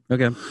 Got it.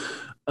 Okay.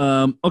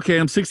 Okay,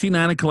 I'm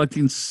 69 and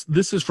collecting.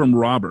 This is from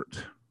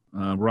Robert.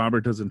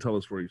 Robert doesn't tell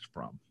us where he's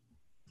from.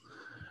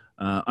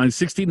 I'm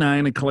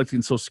 69 and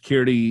collecting Social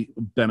Security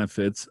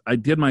benefits. I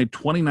did my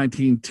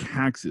 2019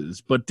 taxes,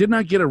 but did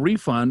not get a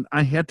refund.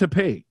 I had to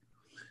pay.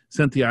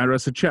 Sent the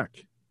IRS a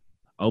check.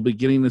 I'll be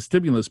getting a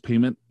stimulus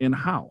payment, and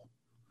how?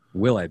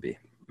 Will I be?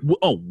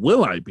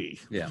 Will I be?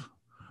 Yeah.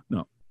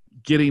 No.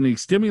 Getting a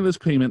stimulus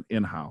payment,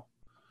 and how?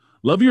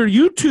 Love your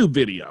YouTube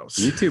videos.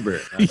 YouTuber.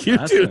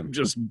 YouTube. Awesome.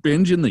 Just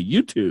binging the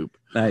YouTube.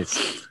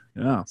 Nice.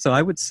 Yeah. So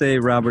I would say,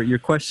 Robert, your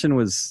question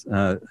was,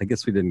 I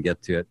guess we didn't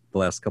get to it the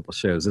last couple of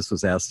shows. This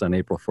was asked on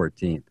April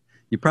 14th.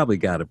 You probably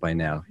got it by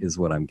now, is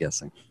what I'm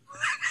guessing.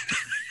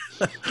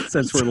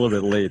 Since we're a little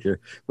bit late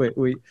here.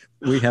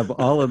 We have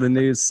all of the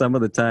news some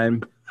of the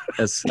time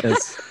as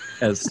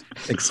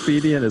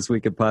expedient as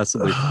we could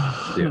possibly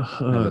do.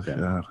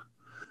 God.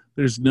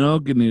 There's no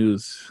good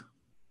news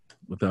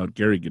without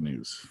Gary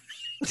Gnews.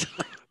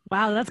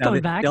 Wow, that's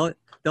going back. The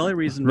only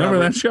reason. Remember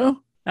Robert, that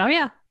show? Oh,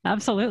 yeah,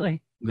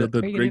 absolutely. The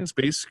Great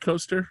Space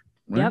Coaster?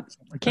 Right?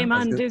 Yep. Came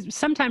on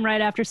sometime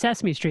right after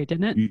Sesame Street,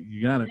 didn't it?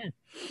 You got it. Yeah.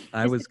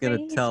 I was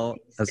going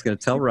to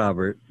tell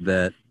Robert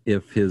that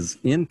if his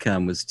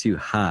income was too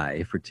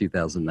high for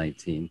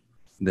 2019,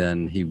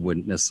 then he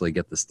wouldn't necessarily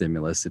get the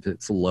stimulus. If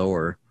it's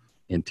lower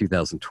in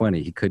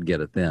 2020, he could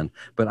get it then.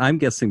 But I'm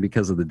guessing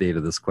because of the date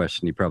of this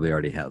question, he probably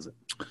already has it.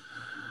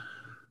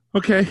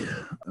 Okay.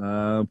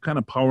 Kind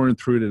of powering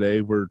through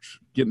today. We're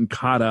getting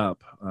caught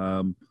up.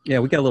 Yeah,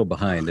 we got a little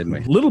behind, didn't we?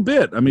 A little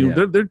bit. I mean,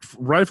 they're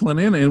rifling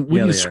in, and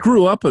when you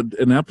screw up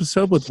an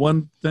episode with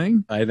one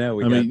thing, I know.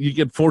 You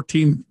get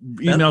 14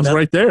 emails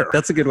right there.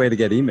 That's a good way to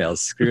get emails.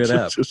 Screw it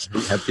up.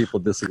 Have people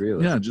disagree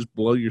with us. Yeah, just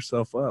blow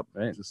yourself up.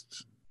 Right.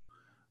 Just,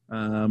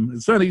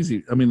 it's not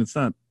easy. I mean, it's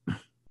not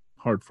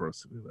hard for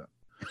us to do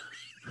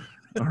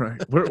that. All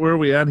right. Where are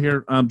we at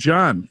here?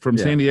 John from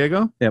San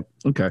Diego? Yep.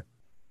 Okay.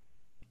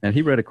 And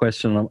he read a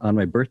question on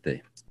my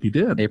birthday. He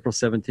did. April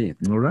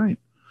 17th. All right.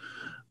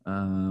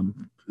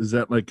 Is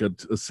that like a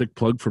sick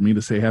plug for me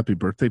to say happy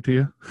birthday to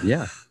you?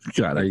 Yeah.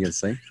 Got it. Are you going to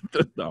sing?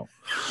 No.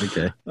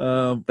 Okay.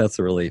 That's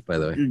a relief, by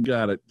the way. You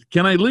got it.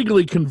 Can I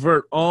legally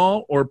convert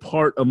all or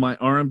part of my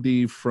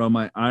RMD from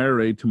my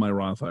IRA to my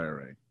Roth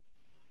IRA?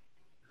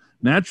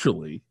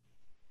 Naturally,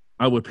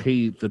 I would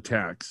pay the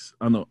tax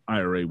on the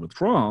IRA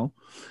withdrawal,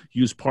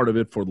 use part of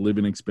it for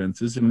living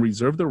expenses, and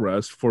reserve the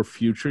rest for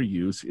future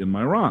use in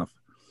my Roth.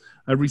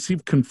 I've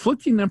received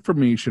conflicting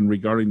information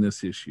regarding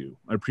this issue.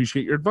 I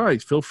appreciate your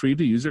advice. Feel free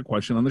to use your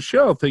question on the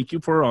show. Thank you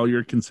for all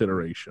your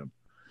consideration.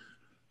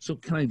 So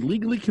can I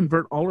legally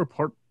convert all or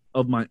part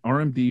of my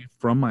RMD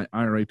from my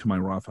IRA to my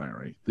Roth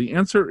IRA? The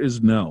answer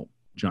is no,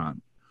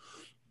 John.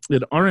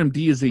 that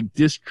RMD is a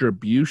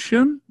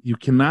distribution. You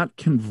cannot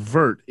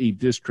convert a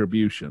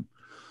distribution.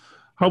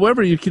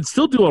 However, you can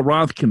still do a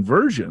Roth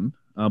conversion,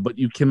 but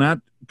you cannot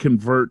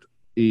convert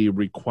a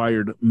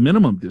required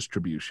minimum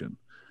distribution.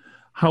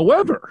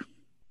 However,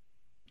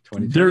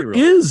 there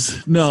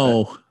is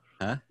no,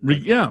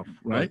 yeah,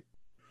 right?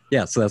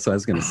 Yeah, so that's what I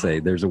was going to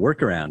say. There's a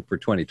workaround for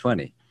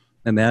 2020,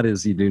 and that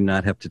is you do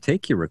not have to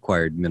take your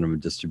required minimum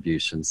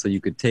distribution. So you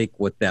could take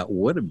what that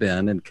would have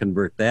been and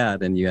convert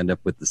that, and you end up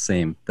with the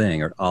same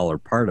thing or all or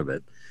part of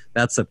it.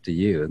 That's up to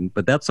you,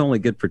 but that's only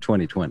good for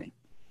 2020.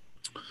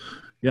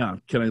 Yeah,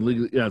 can I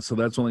legally? Yeah, so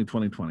that's only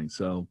 2020.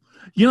 So,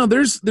 you know,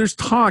 there's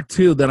talk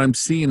too that I'm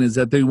seeing is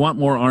that they want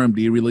more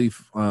RMD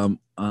relief. I'm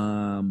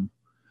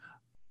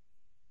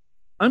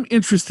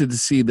interested to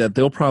see that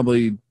they'll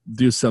probably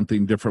do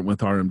something different with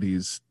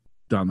RMDs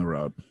down the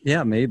road.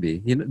 Yeah,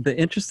 maybe. You know, the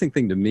interesting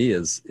thing to me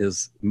is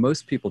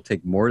most people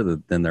take more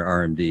than their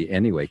RMD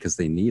anyway because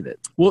they need it.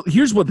 Well,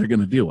 here's what they're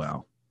going to do,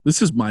 Al.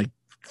 This is my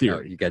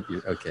theory. Oh, you got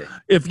your okay.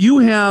 If you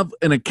have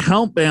an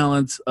account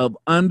balance of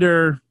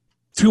under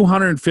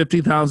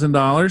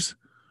 $250,000,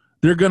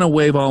 they're going to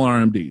waive all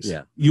RMDs.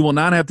 Yeah. You will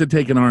not have to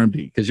take an RMD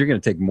because you're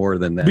going to take more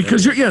than that.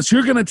 Because you're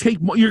going to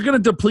take more. You're going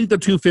to deplete the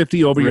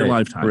 250 over your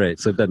lifetime. Right.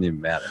 So it doesn't even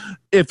matter.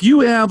 If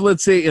you have,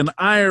 let's say, an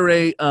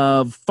IRA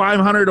of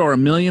 $500 or $1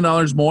 million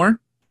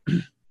more,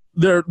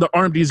 the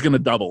RMD is going to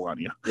double on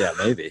you. Yeah,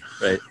 maybe.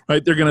 Right.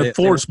 Right. They're going to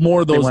force more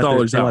of those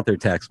dollars out. They want their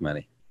tax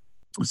money.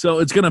 So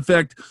it's going to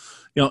affect,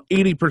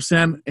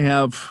 80%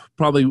 have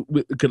probably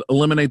could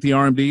eliminate the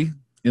RMD.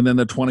 And then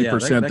the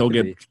 20% they'll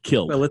get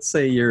killed. Well, let's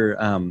say you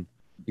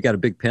got a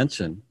big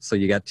pension, so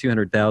you got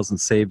 $200,000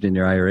 saved in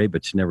your IRA,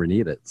 but you never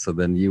need it. So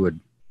then you would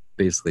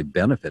basically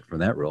benefit from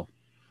that rule,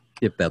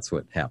 if that's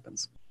what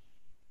happens.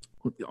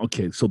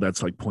 Okay, so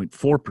that's like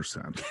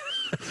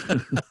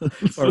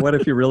 0.4%. Or what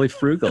if you're really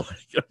frugal?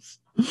 Yes.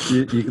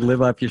 You can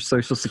live off your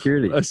Social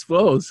Security. I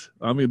suppose.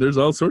 I mean, there's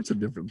all sorts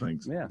of different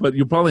things. Yeah. But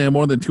you probably have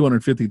more than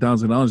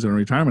 $250,000 in a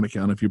retirement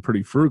account if you're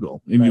pretty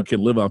frugal, and you can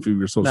live off of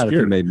your Social Security. Not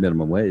if you made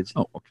minimum wage.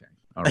 Oh, okay.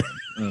 All right.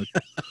 Okay.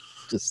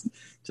 Just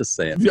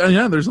saying.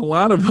 Yeah. There's a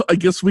lot of. I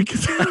guess we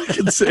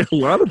can say a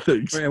lot of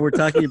things. And we're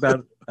talking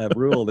about a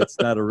rule that's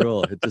not a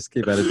rule. It just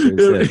came out of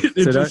Joe's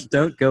head. So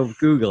don't go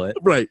Google it.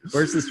 Right.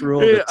 Where's this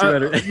rule? Hey,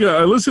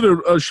 I listened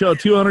to a show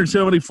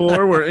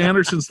 274 where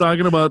Anderson's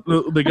talking about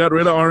they got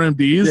rid of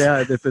RMDs.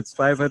 Yeah. If it's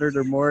 500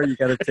 or more, you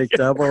got to take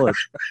double. And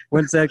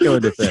when's that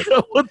going to effect?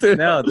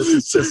 No, this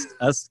is just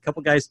us, a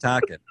couple guys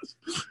talking.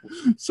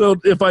 So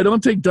if I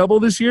don't take double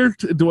this year,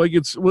 do I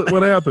get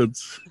what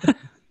happens?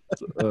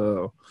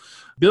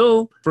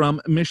 Bill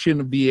from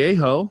Mission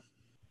Viejo.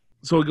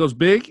 So it goes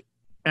Big,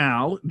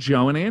 Al,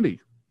 Joe, and Andy.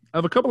 I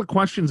have a couple of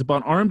questions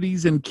about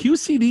RMDs and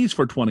QCDs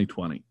for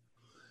 2020.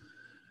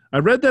 I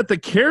read that the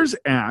CARES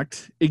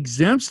Act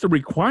exempts the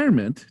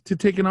requirement to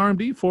take an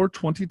RMD for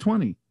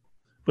 2020.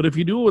 But if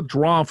you do a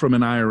withdrawal from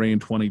an IRA in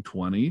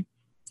 2020,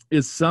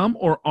 is some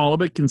or all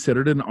of it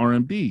considered an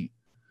RMD?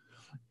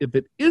 If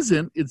it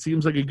isn't, it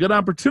seems like a good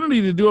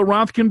opportunity to do a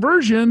Roth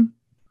conversion.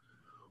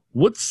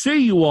 What say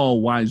you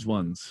all, wise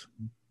ones?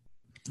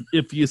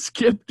 If you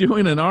skip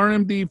doing an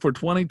RMD for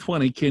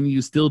 2020, can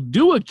you still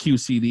do a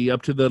QCD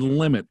up to the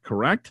limit,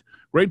 correct?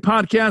 Great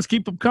podcast.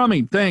 Keep them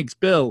coming. Thanks,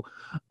 Bill.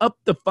 Up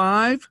to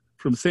 5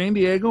 from San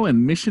Diego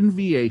and Mission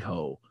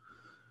Viejo.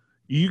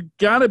 You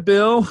got it,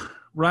 Bill.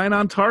 Right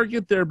on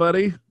target there,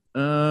 buddy.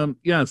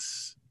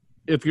 Yes.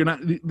 If you're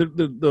not,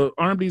 the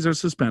RMDs are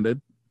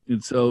suspended.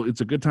 And so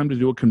it's a good time to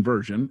do a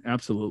conversion.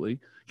 Absolutely.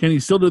 Can you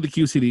still do the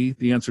QCD?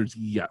 The answer is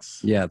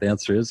yes. Yeah, the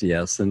answer is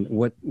yes. And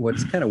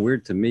what's kind of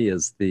weird to me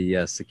is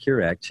the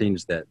Secure Act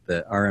changed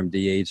the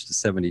RMD age to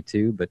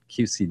 72, but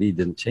QCD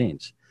didn't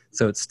change.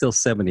 So it's still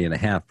 70 and a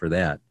half for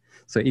that.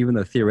 So even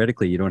though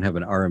theoretically you don't have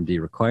an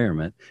RMD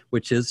requirement,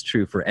 which is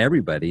true for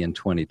everybody in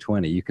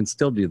 2020, you can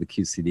still do the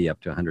QCD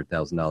up to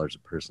 $100,000 a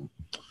person.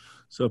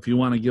 So if you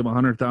want to give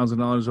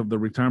 $100,000 of the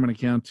retirement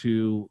account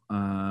to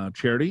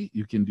charity,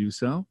 you can do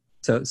so.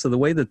 So the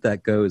way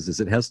that goes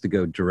is it has to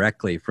go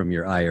directly from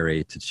your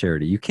IRA to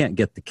charity. You can't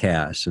get the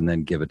cash and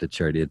then give it to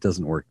charity. It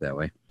doesn't work that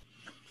way.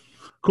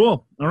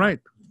 Cool. All right.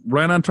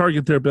 Right on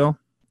target there, Bill.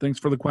 Thanks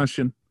for the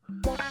question.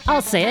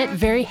 I'll say it.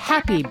 Very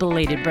happy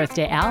belated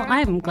birthday, Al.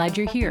 I'm glad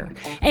you're here.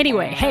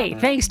 Anyway, hey,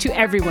 thanks to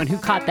everyone who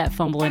caught that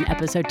fumble in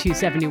episode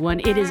 271.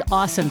 It is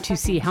awesome to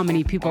see how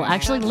many people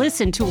actually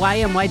listen to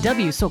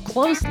YMYW so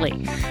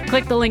closely.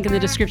 Click the link in the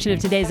description of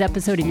today's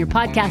episode in your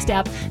podcast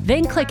app,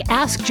 then click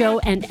Ask Joe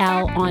and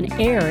Al on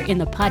Air in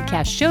the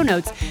podcast show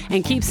notes,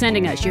 and keep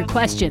sending us your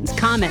questions,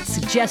 comments,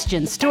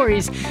 suggestions,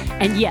 stories,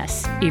 and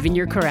yes, even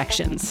your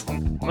corrections.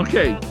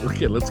 Okay,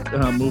 let's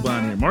move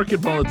on here. Market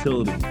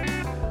volatility.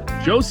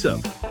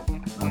 Joseph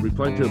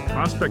replied to a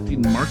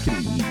prospecting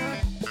marketing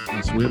email.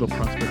 So we have a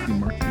prospecting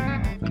marketing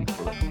email.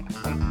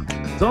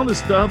 It's all this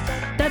stuff.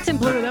 That's in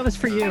blue. That was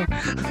for you.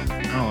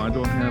 Oh, I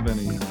don't have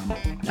any.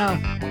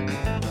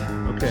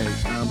 Okay.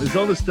 Is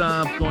all this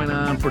stuff going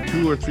on for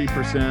 2 or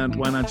 3%?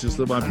 Why not just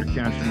live off your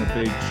cash in the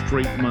big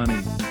straight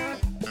money?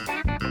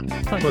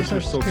 Plus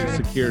your Social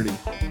Security.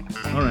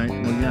 All right.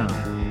 Well, yeah.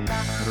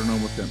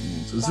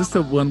 calls. Is this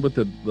the one with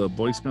the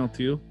voicemail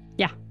too?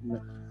 Yeah.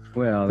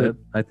 Well,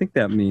 I think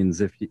that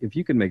means if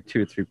you can make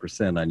 2 or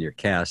 3% on your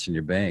cash in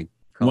your bank,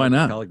 why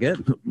not? Call it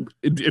good.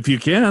 If you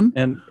can.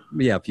 And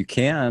yeah, if you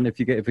can, if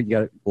you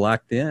got it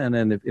locked in,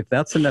 and if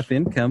that's enough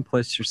income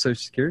plus your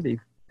Social Security,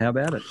 how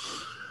about it?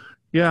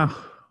 Yeah.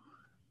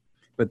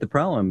 But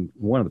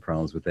one of the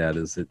problems with that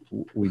is that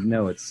we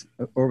know it's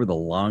over the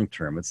long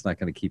term, it's not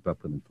going to keep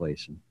up with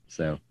inflation.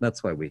 So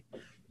that's why we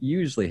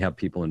usually have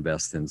people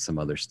invest in some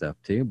other stuff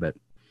too. But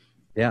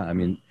yeah, I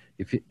mean,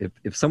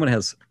 if someone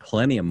has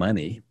plenty of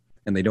money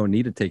and they don't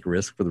need to take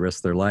risk for the rest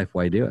of their life,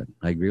 why do it?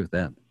 I agree with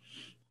that.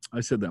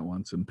 I said that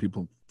once and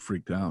people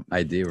freaked out.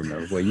 I do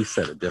remember. Well, you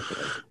said it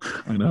differently.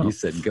 I know. You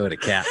said go to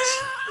cash.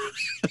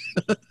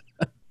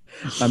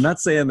 I'm not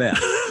saying that.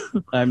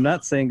 I'm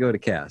not saying go to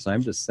cash.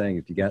 I'm just saying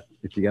if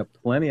you got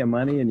plenty of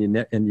money and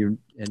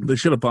they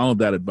should have followed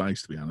that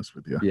advice, to be honest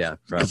with you. Yeah,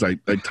 because I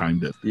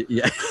timed it.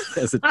 Yeah,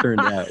 as it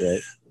turned out,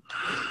 right?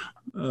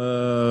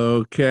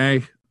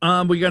 Okay.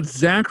 We got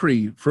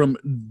Zachary from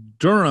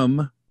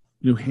Durham,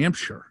 New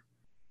Hampshire.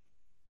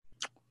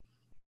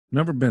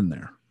 Never been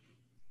there.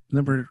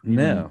 Never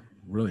even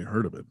really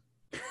heard of it.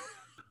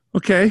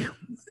 Okay.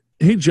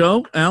 Hey,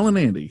 Joe, Al, and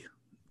Andy.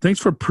 Thanks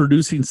for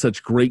producing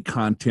such great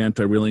content.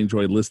 I really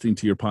enjoyed listening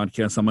to your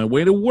podcast on my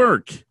way to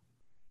work.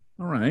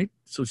 All right.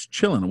 So he's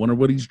chilling. I wonder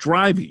what he's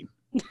driving.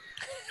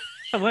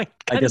 What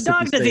kind of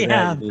dog does he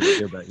have?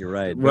 You're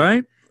right.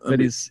 Right?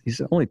 But he's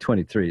only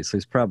 23, so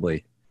he's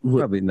probably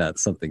not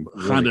something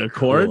really Honda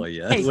Accord. cool,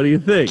 yeah. Hey, what do you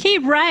think?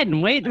 Keep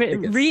riding. Wait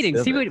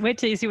reading. Civic. Wait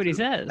till you see what he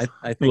says.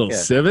 I think A little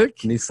Civic?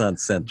 Nissan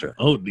Sentra.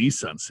 Oh,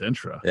 Nissan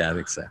Sentra. Yeah, I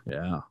think so.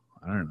 Yeah.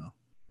 I don't know.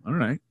 All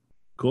right.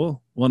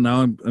 Cool. Well,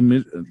 now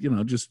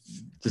I'm just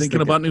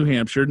thinking about New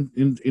Hampshire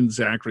in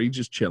Zachary,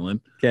 just chilling.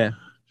 Okay.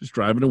 Just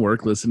driving to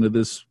work, listening to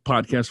this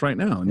podcast right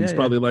now. And he's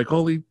probably like,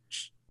 holy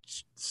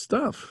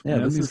stuff. Yeah,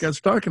 these guys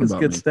are talking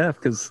about good me. stuff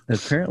because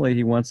apparently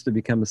he wants to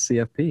become a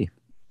CFP.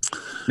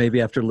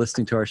 Maybe after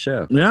listening to our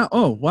show. Yeah.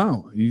 Oh,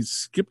 wow. You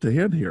skipped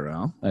ahead here,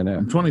 Al. I know.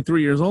 I'm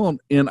 23 years old,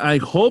 and I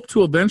hope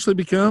to eventually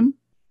become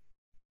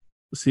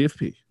a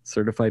CFP.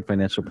 Certified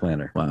Financial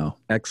Planner. Wow.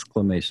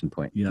 Exclamation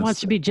point. Yes.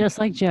 Wants to be just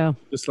like Joe.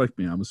 Just like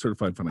me. I'm a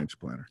certified financial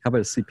planner. How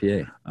about a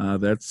CPA?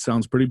 That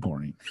sounds pretty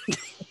boring.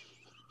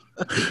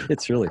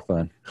 It's really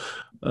fun.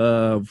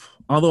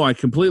 Although I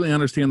completely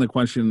understand the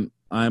question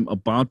I'm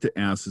about to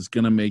ask is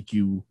going to make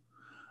you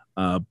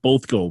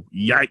both go,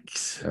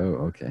 yikes.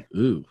 Oh, okay.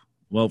 Ooh.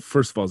 Well,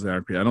 first of all,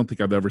 Zachary, I don't think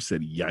I've ever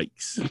said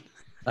yikes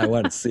I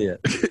want to see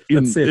it.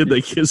 in the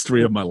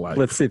history of my life.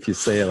 Let's see if you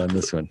say it on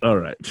this one. All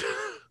right.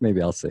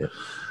 Maybe I'll say it.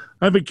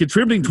 I've been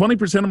contributing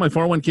 20% of my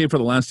 401k for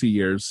the last 2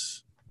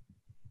 years.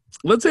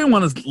 Let's say I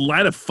want to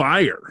light a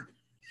fire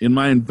in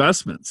my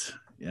investments.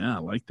 Yeah, I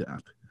like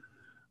that.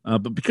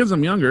 But because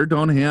I'm younger,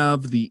 don't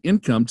have the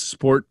income to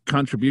support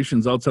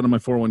contributions outside of my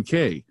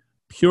 401k.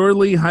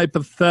 Purely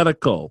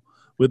hypothetical.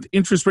 With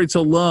interest rates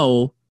so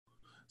low,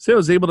 say I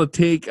was able to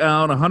take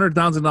out a $100,000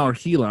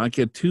 HELOC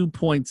at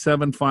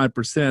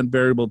 2.75%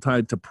 variable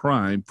tied to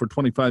prime for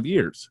 25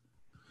 years.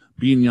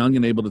 Being young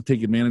and able to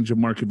take advantage of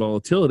market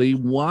volatility,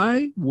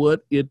 why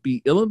would it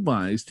be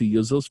ill-advised to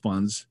use those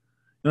funds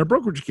in a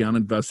brokerage account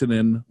invested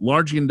in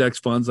large index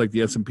funds like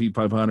the S&P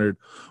 500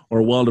 or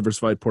a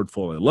well-diversified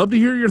portfolio? Love to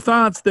hear your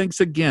thoughts. Thanks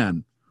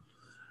again.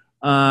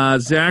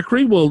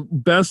 Zachary, well,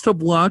 best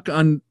of luck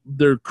on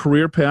their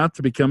career path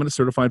to becoming a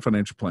certified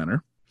financial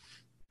planner.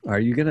 Are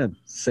you going to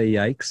say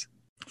yikes?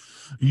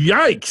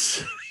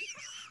 Yikes!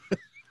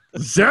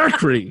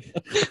 Zachary!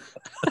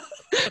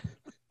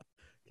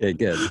 Okay,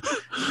 good.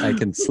 I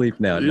can sleep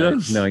now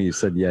Yes. knowing you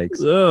said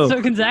yikes. Oh,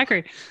 So can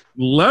Zachary.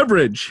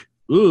 leverage.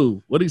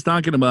 Ooh, what he's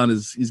talking about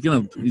is he's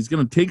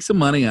gonna take some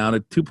money out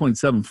at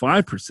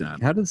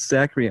 2.75%. How does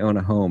Zachary own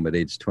a home at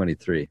age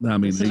 23? I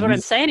mean, This is what I'm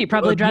saying. He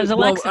probably drives a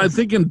well, Lexus. I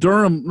think in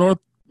Durham,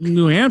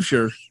 New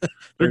Hampshire,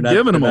 they're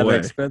giving them not away.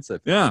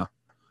 expensive. Yeah,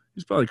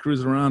 he's probably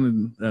cruising around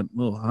in that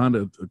little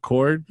Honda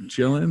Accord,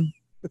 chilling.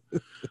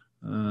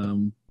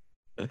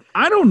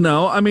 I don't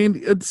know. I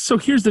mean, so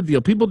here's the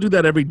deal: people do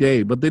that every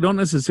day, but they don't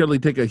necessarily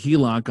take a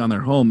HELOC on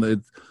their home.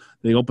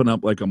 They open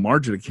up like a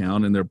margin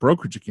account in their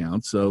brokerage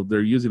account, so they're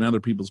using other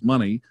people's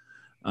money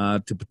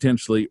to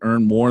potentially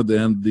earn more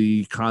than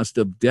the cost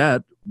of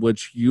debt,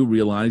 which you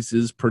realize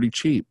is pretty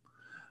cheap.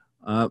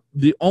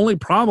 The only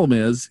problem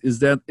is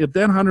that if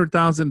that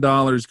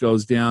 $100,000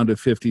 goes down to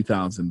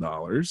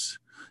 $50,000,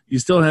 you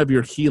still have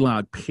your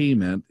HELOC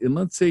payment, and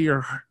let's say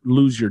you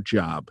lose your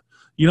job.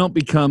 You don't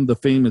become the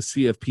famous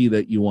CFP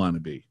that you want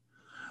to be.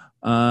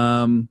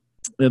 And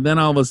then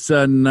all of a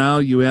sudden now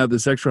you have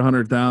this extra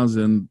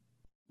 $100,000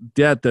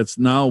 debt that's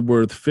now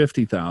worth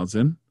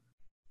 $50,000.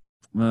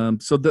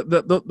 So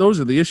those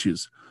are the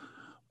issues.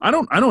 I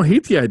don't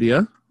hate the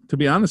idea, to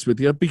be honest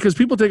with you, because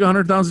people take a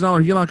 $100,000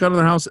 HELOC out of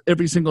their house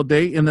every single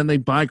day and then they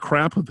buy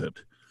crap with it.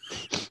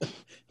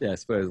 Yeah, I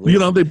suppose.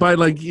 They buy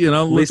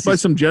let's buy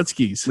some jet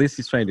skis. At least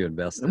he's trying to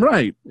invest in it.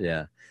 Right.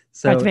 Yeah.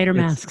 Darth Vader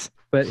masks.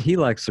 But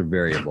HELOCs are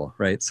variable,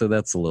 right? So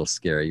that's a little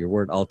scary. Your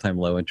word all-time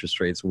low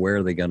interest rates, where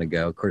are they going to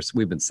go? Of course,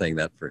 we've been saying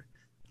that for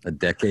a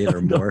decade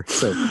or more.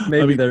 So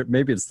maybe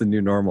it's the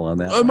new normal on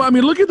that. I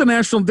mean, look at the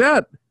national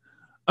debt.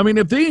 I mean,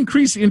 if they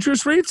increase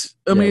interest rates,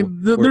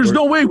 there's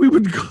no way we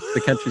would.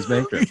 The country's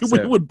bankrupt.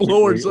 We would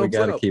blow ourselves up. We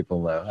got to keep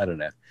them low. I don't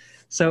know.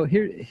 So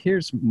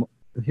here's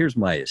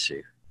my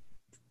issue.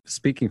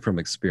 Speaking from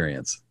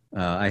experience,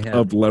 I have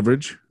of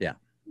leverage. Yeah.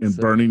 And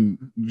burning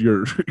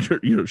your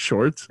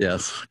shorts.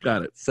 Yes.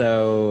 Got it.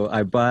 So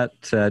I bought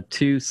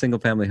 2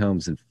 single-family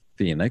homes in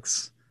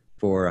Phoenix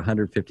for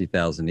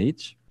 $150,000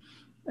 each,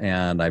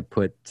 and I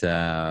put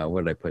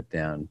what did I put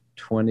down?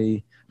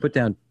 Put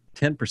down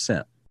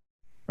 10%.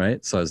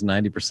 Right, so I was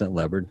 90%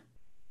 levered.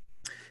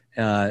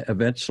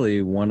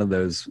 Eventually, one of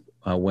those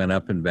went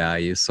up in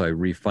value, so I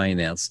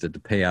refinanced it to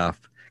pay off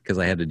because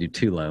I had to do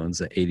 2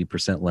 loans, an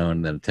 80% loan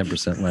and then a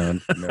 10%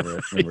 loan. Remember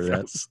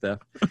that stuff?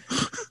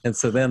 And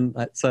so then,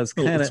 I was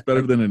kind of... It's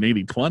better than an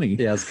 80-20.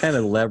 Yeah, I was kind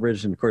of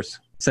leveraged. And of course,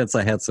 since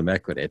I had some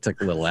equity, I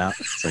took a little out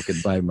so I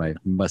could buy my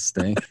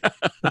Mustang.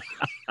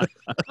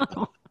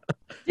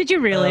 Did you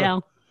really,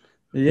 Al?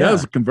 Yeah, it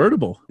was a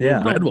convertible.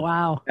 Yeah. Oh,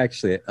 wow.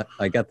 Actually,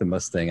 I got the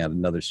Mustang on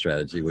another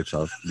strategy, which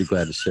I'll be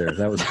glad to share.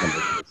 That was a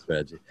wonderful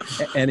strategy.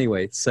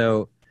 Anyway,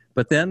 so...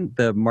 But then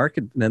the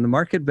market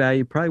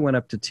value probably went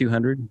up to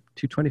 200,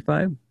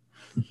 225.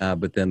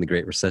 But then the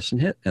Great Recession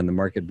hit, and the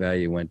market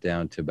value went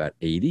down to about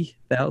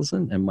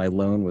 80,000, and my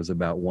loan was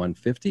about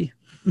 150.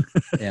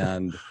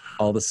 And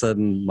all of a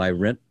sudden, my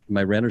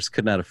renters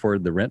could not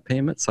afford the rent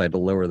payment, so I had to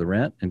lower the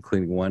rent,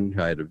 including one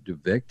who I had to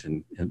evict,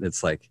 and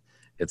it's like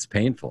it's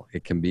painful.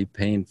 It can be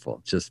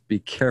painful. Just be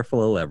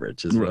careful of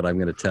leverage, is what I'm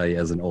going to tell you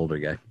as an older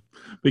guy.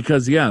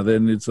 Because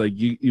then it's like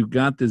you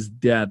got this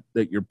debt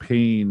that you're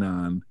paying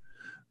on.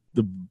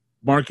 The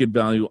market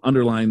value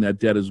underlying that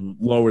debt is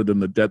lower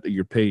than the debt that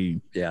you're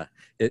paying. Yeah.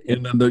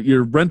 And then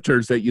your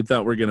renters that you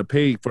thought were going to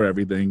pay for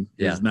everything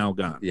is now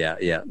gone. Yeah,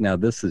 yeah. Now,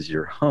 this is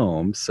your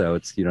home, so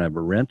you don't have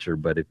a renter.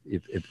 But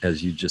if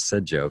as you just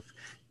said, Joe,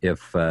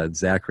 if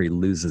Zachary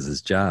loses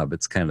his job,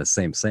 it's kind of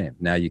same.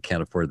 Now you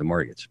can't afford the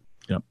mortgage.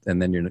 Yep.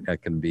 And then you're not going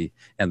to be,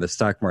 and the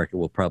stock market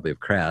will probably have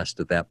crashed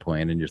at that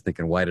point, and you're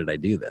thinking, why did I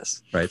do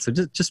this? Right? So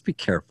just be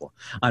careful.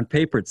 On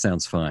paper, it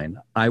sounds fine.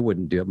 I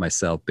wouldn't do it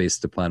myself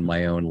based upon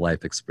my own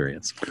life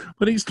experience.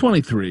 But he's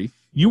 23.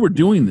 You were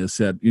doing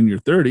this in your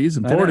 30s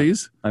and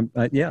 40s.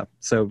 Yeah.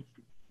 So,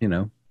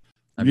 I'm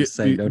just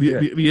saying, don't do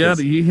it. Yeah,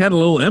 he had a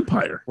little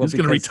empire. He's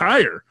going to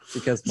retire.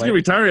 He's going to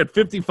retire at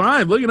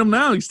 55. Look at him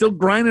now. He's still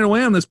grinding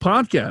away on this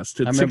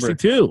podcast at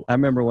 62. I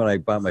remember when I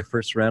bought my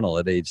first rental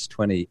at age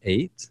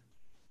 28.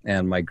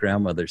 And my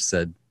grandmother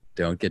said,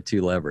 don't get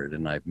too levered.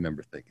 And I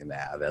remember thinking,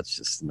 that's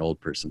just an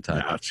old person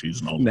talking. Yeah, she's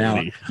an old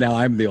lady. Now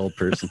I'm the old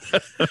person.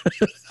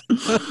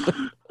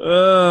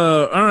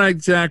 All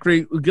right,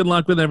 Zachary. Good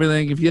luck with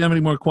everything. If you have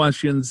any more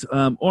questions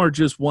or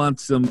just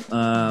want some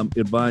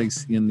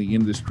advice in the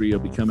industry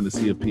of becoming a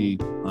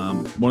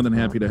CFP, more than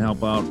happy to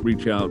help out,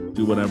 reach out,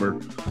 do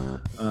whatever.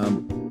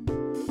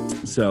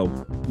 So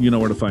you know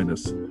where to find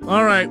us.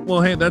 All right.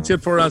 Well, hey, that's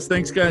it for us.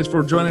 Thanks, guys,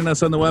 for joining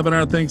us on the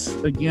webinar. Thanks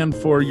again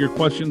for your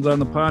questions on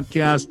the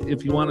podcast.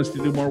 If you want us to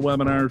do more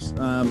webinars,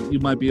 you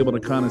might be able to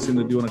con us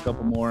into doing a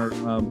couple more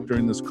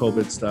during this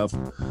COVID stuff.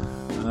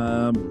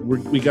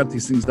 We got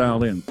these things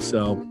dialed in.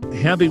 So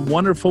have a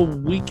wonderful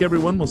week,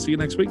 everyone. We'll see you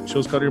next week.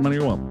 Show's called Your Money,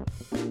 Your Wealth.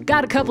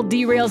 Got a couple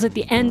derails at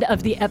the end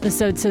of the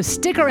episode, so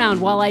stick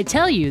around while I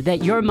tell you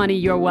that Your Money,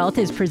 Your Wealth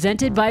is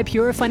presented by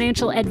Pure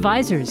Financial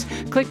Advisors.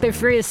 Click the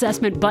free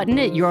assessment button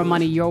at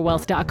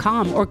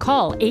yourmoneyyourwealth.com or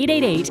call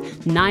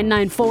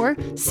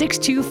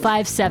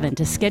 888-994-6257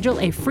 to schedule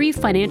a free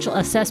financial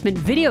assessment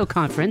video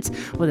conference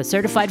with a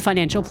certified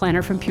financial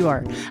planner from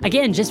Pure.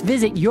 Again, just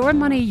visit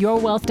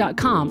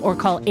yourmoneyyourwealth.com or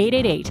call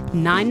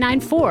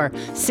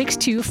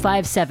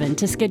 888-994-6257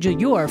 to schedule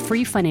your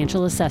free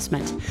financial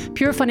assessment.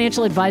 Pure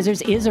Financial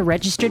Advisors is a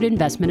registered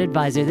investment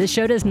advisor. This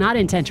show does not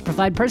intend to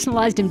provide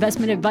personalized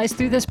investment advice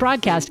through this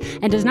broadcast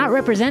and does not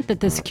represent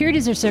that the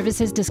securities or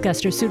services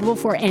discussed are suitable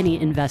for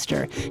any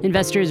investor.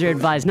 Investors are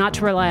advised not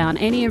to rely on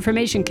any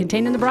information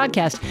contained in the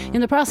broadcast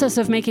in the process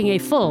of making a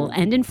full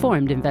and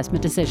informed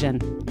investment decision.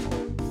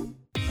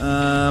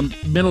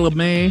 Middle of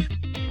May,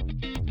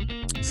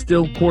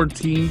 still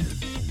quarantined.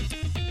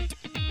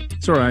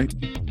 It's all right.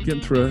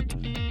 Getting through it.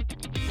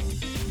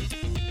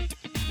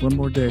 One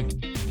more day.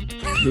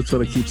 That's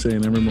what I keep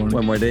saying every morning.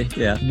 One more day?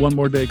 Yeah. One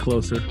more day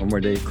closer. One more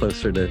day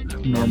closer to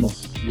normal.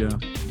 Yeah.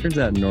 Turns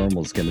out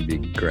normal is going to be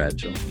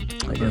gradual,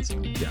 I guess.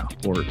 Yeah,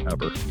 or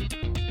ever.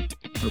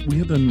 We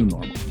have a new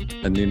normal.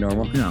 A new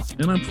normal? Yeah,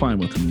 and I'm fine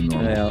with the new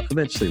normal. Well,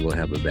 eventually we'll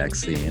have a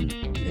vaccine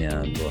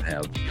and we'll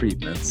have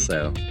treatments,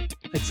 so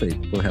I'd say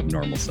we'll have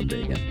normal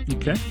someday again.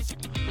 Okay.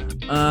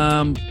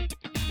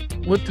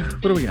 What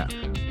do we got?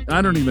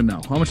 I don't even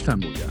know. How much time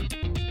do we got?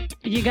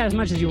 You got as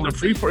much as you want.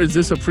 Is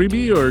this a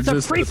freebie or it's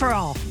just a free for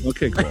all?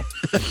 Okay, cool.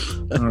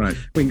 All right.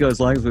 We can go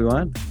as long as we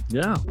want?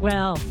 Yeah.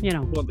 Well,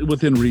 Well,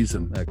 within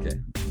reason. Okay.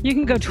 You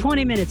can go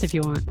 20 minutes if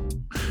you want.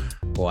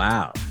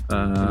 Wow.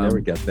 I never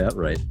got that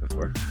right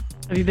before.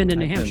 Have you been to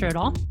New Hampshire at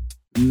all?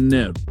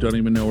 No. Don't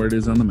even know where it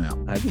is on the map.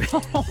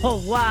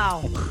 Oh,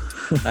 wow.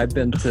 I've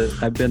been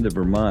to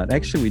Vermont.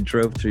 Actually, we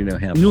drove through New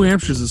Hampshire. New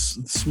Hampshire's a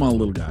small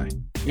little guy.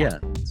 Yeah,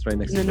 it's right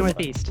next In the to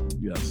Northeast.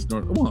 Yes.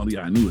 Well,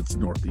 yeah, I knew it's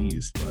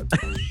northeast,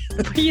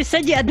 but You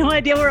said you had no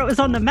idea where it was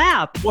on the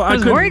map. well, I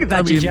was couldn't- worried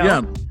about you, Joe.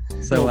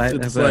 Yeah, So I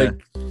it's have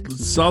like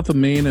south of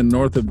Maine and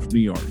north of New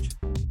York.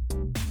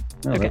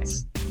 Okay.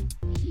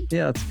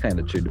 That's kind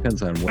of true.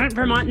 Depends on what. Aren't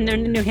Vermont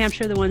and New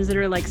Hampshire the ones that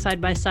are like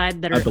side by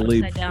side that are I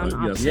believe. upside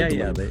down? Yes, Yeah, I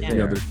yeah, believe. they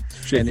Yeah, are. they're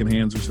shaking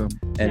hands or something.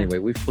 Anyway,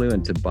 we flew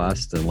into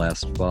Boston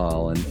last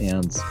fall, and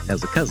Anne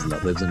has a cousin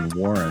that lives in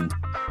Warren.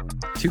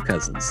 Two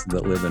cousins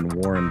that live in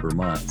Warren,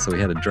 Vermont. So we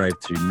had to drive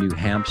through New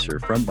Hampshire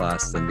from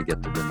Boston to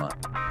get to Vermont.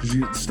 Did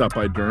you stop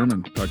by Durham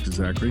and talk to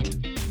Zachary?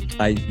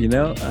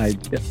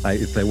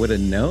 If I would have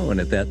known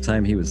at that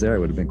time he was there, I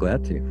would have been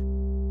glad to.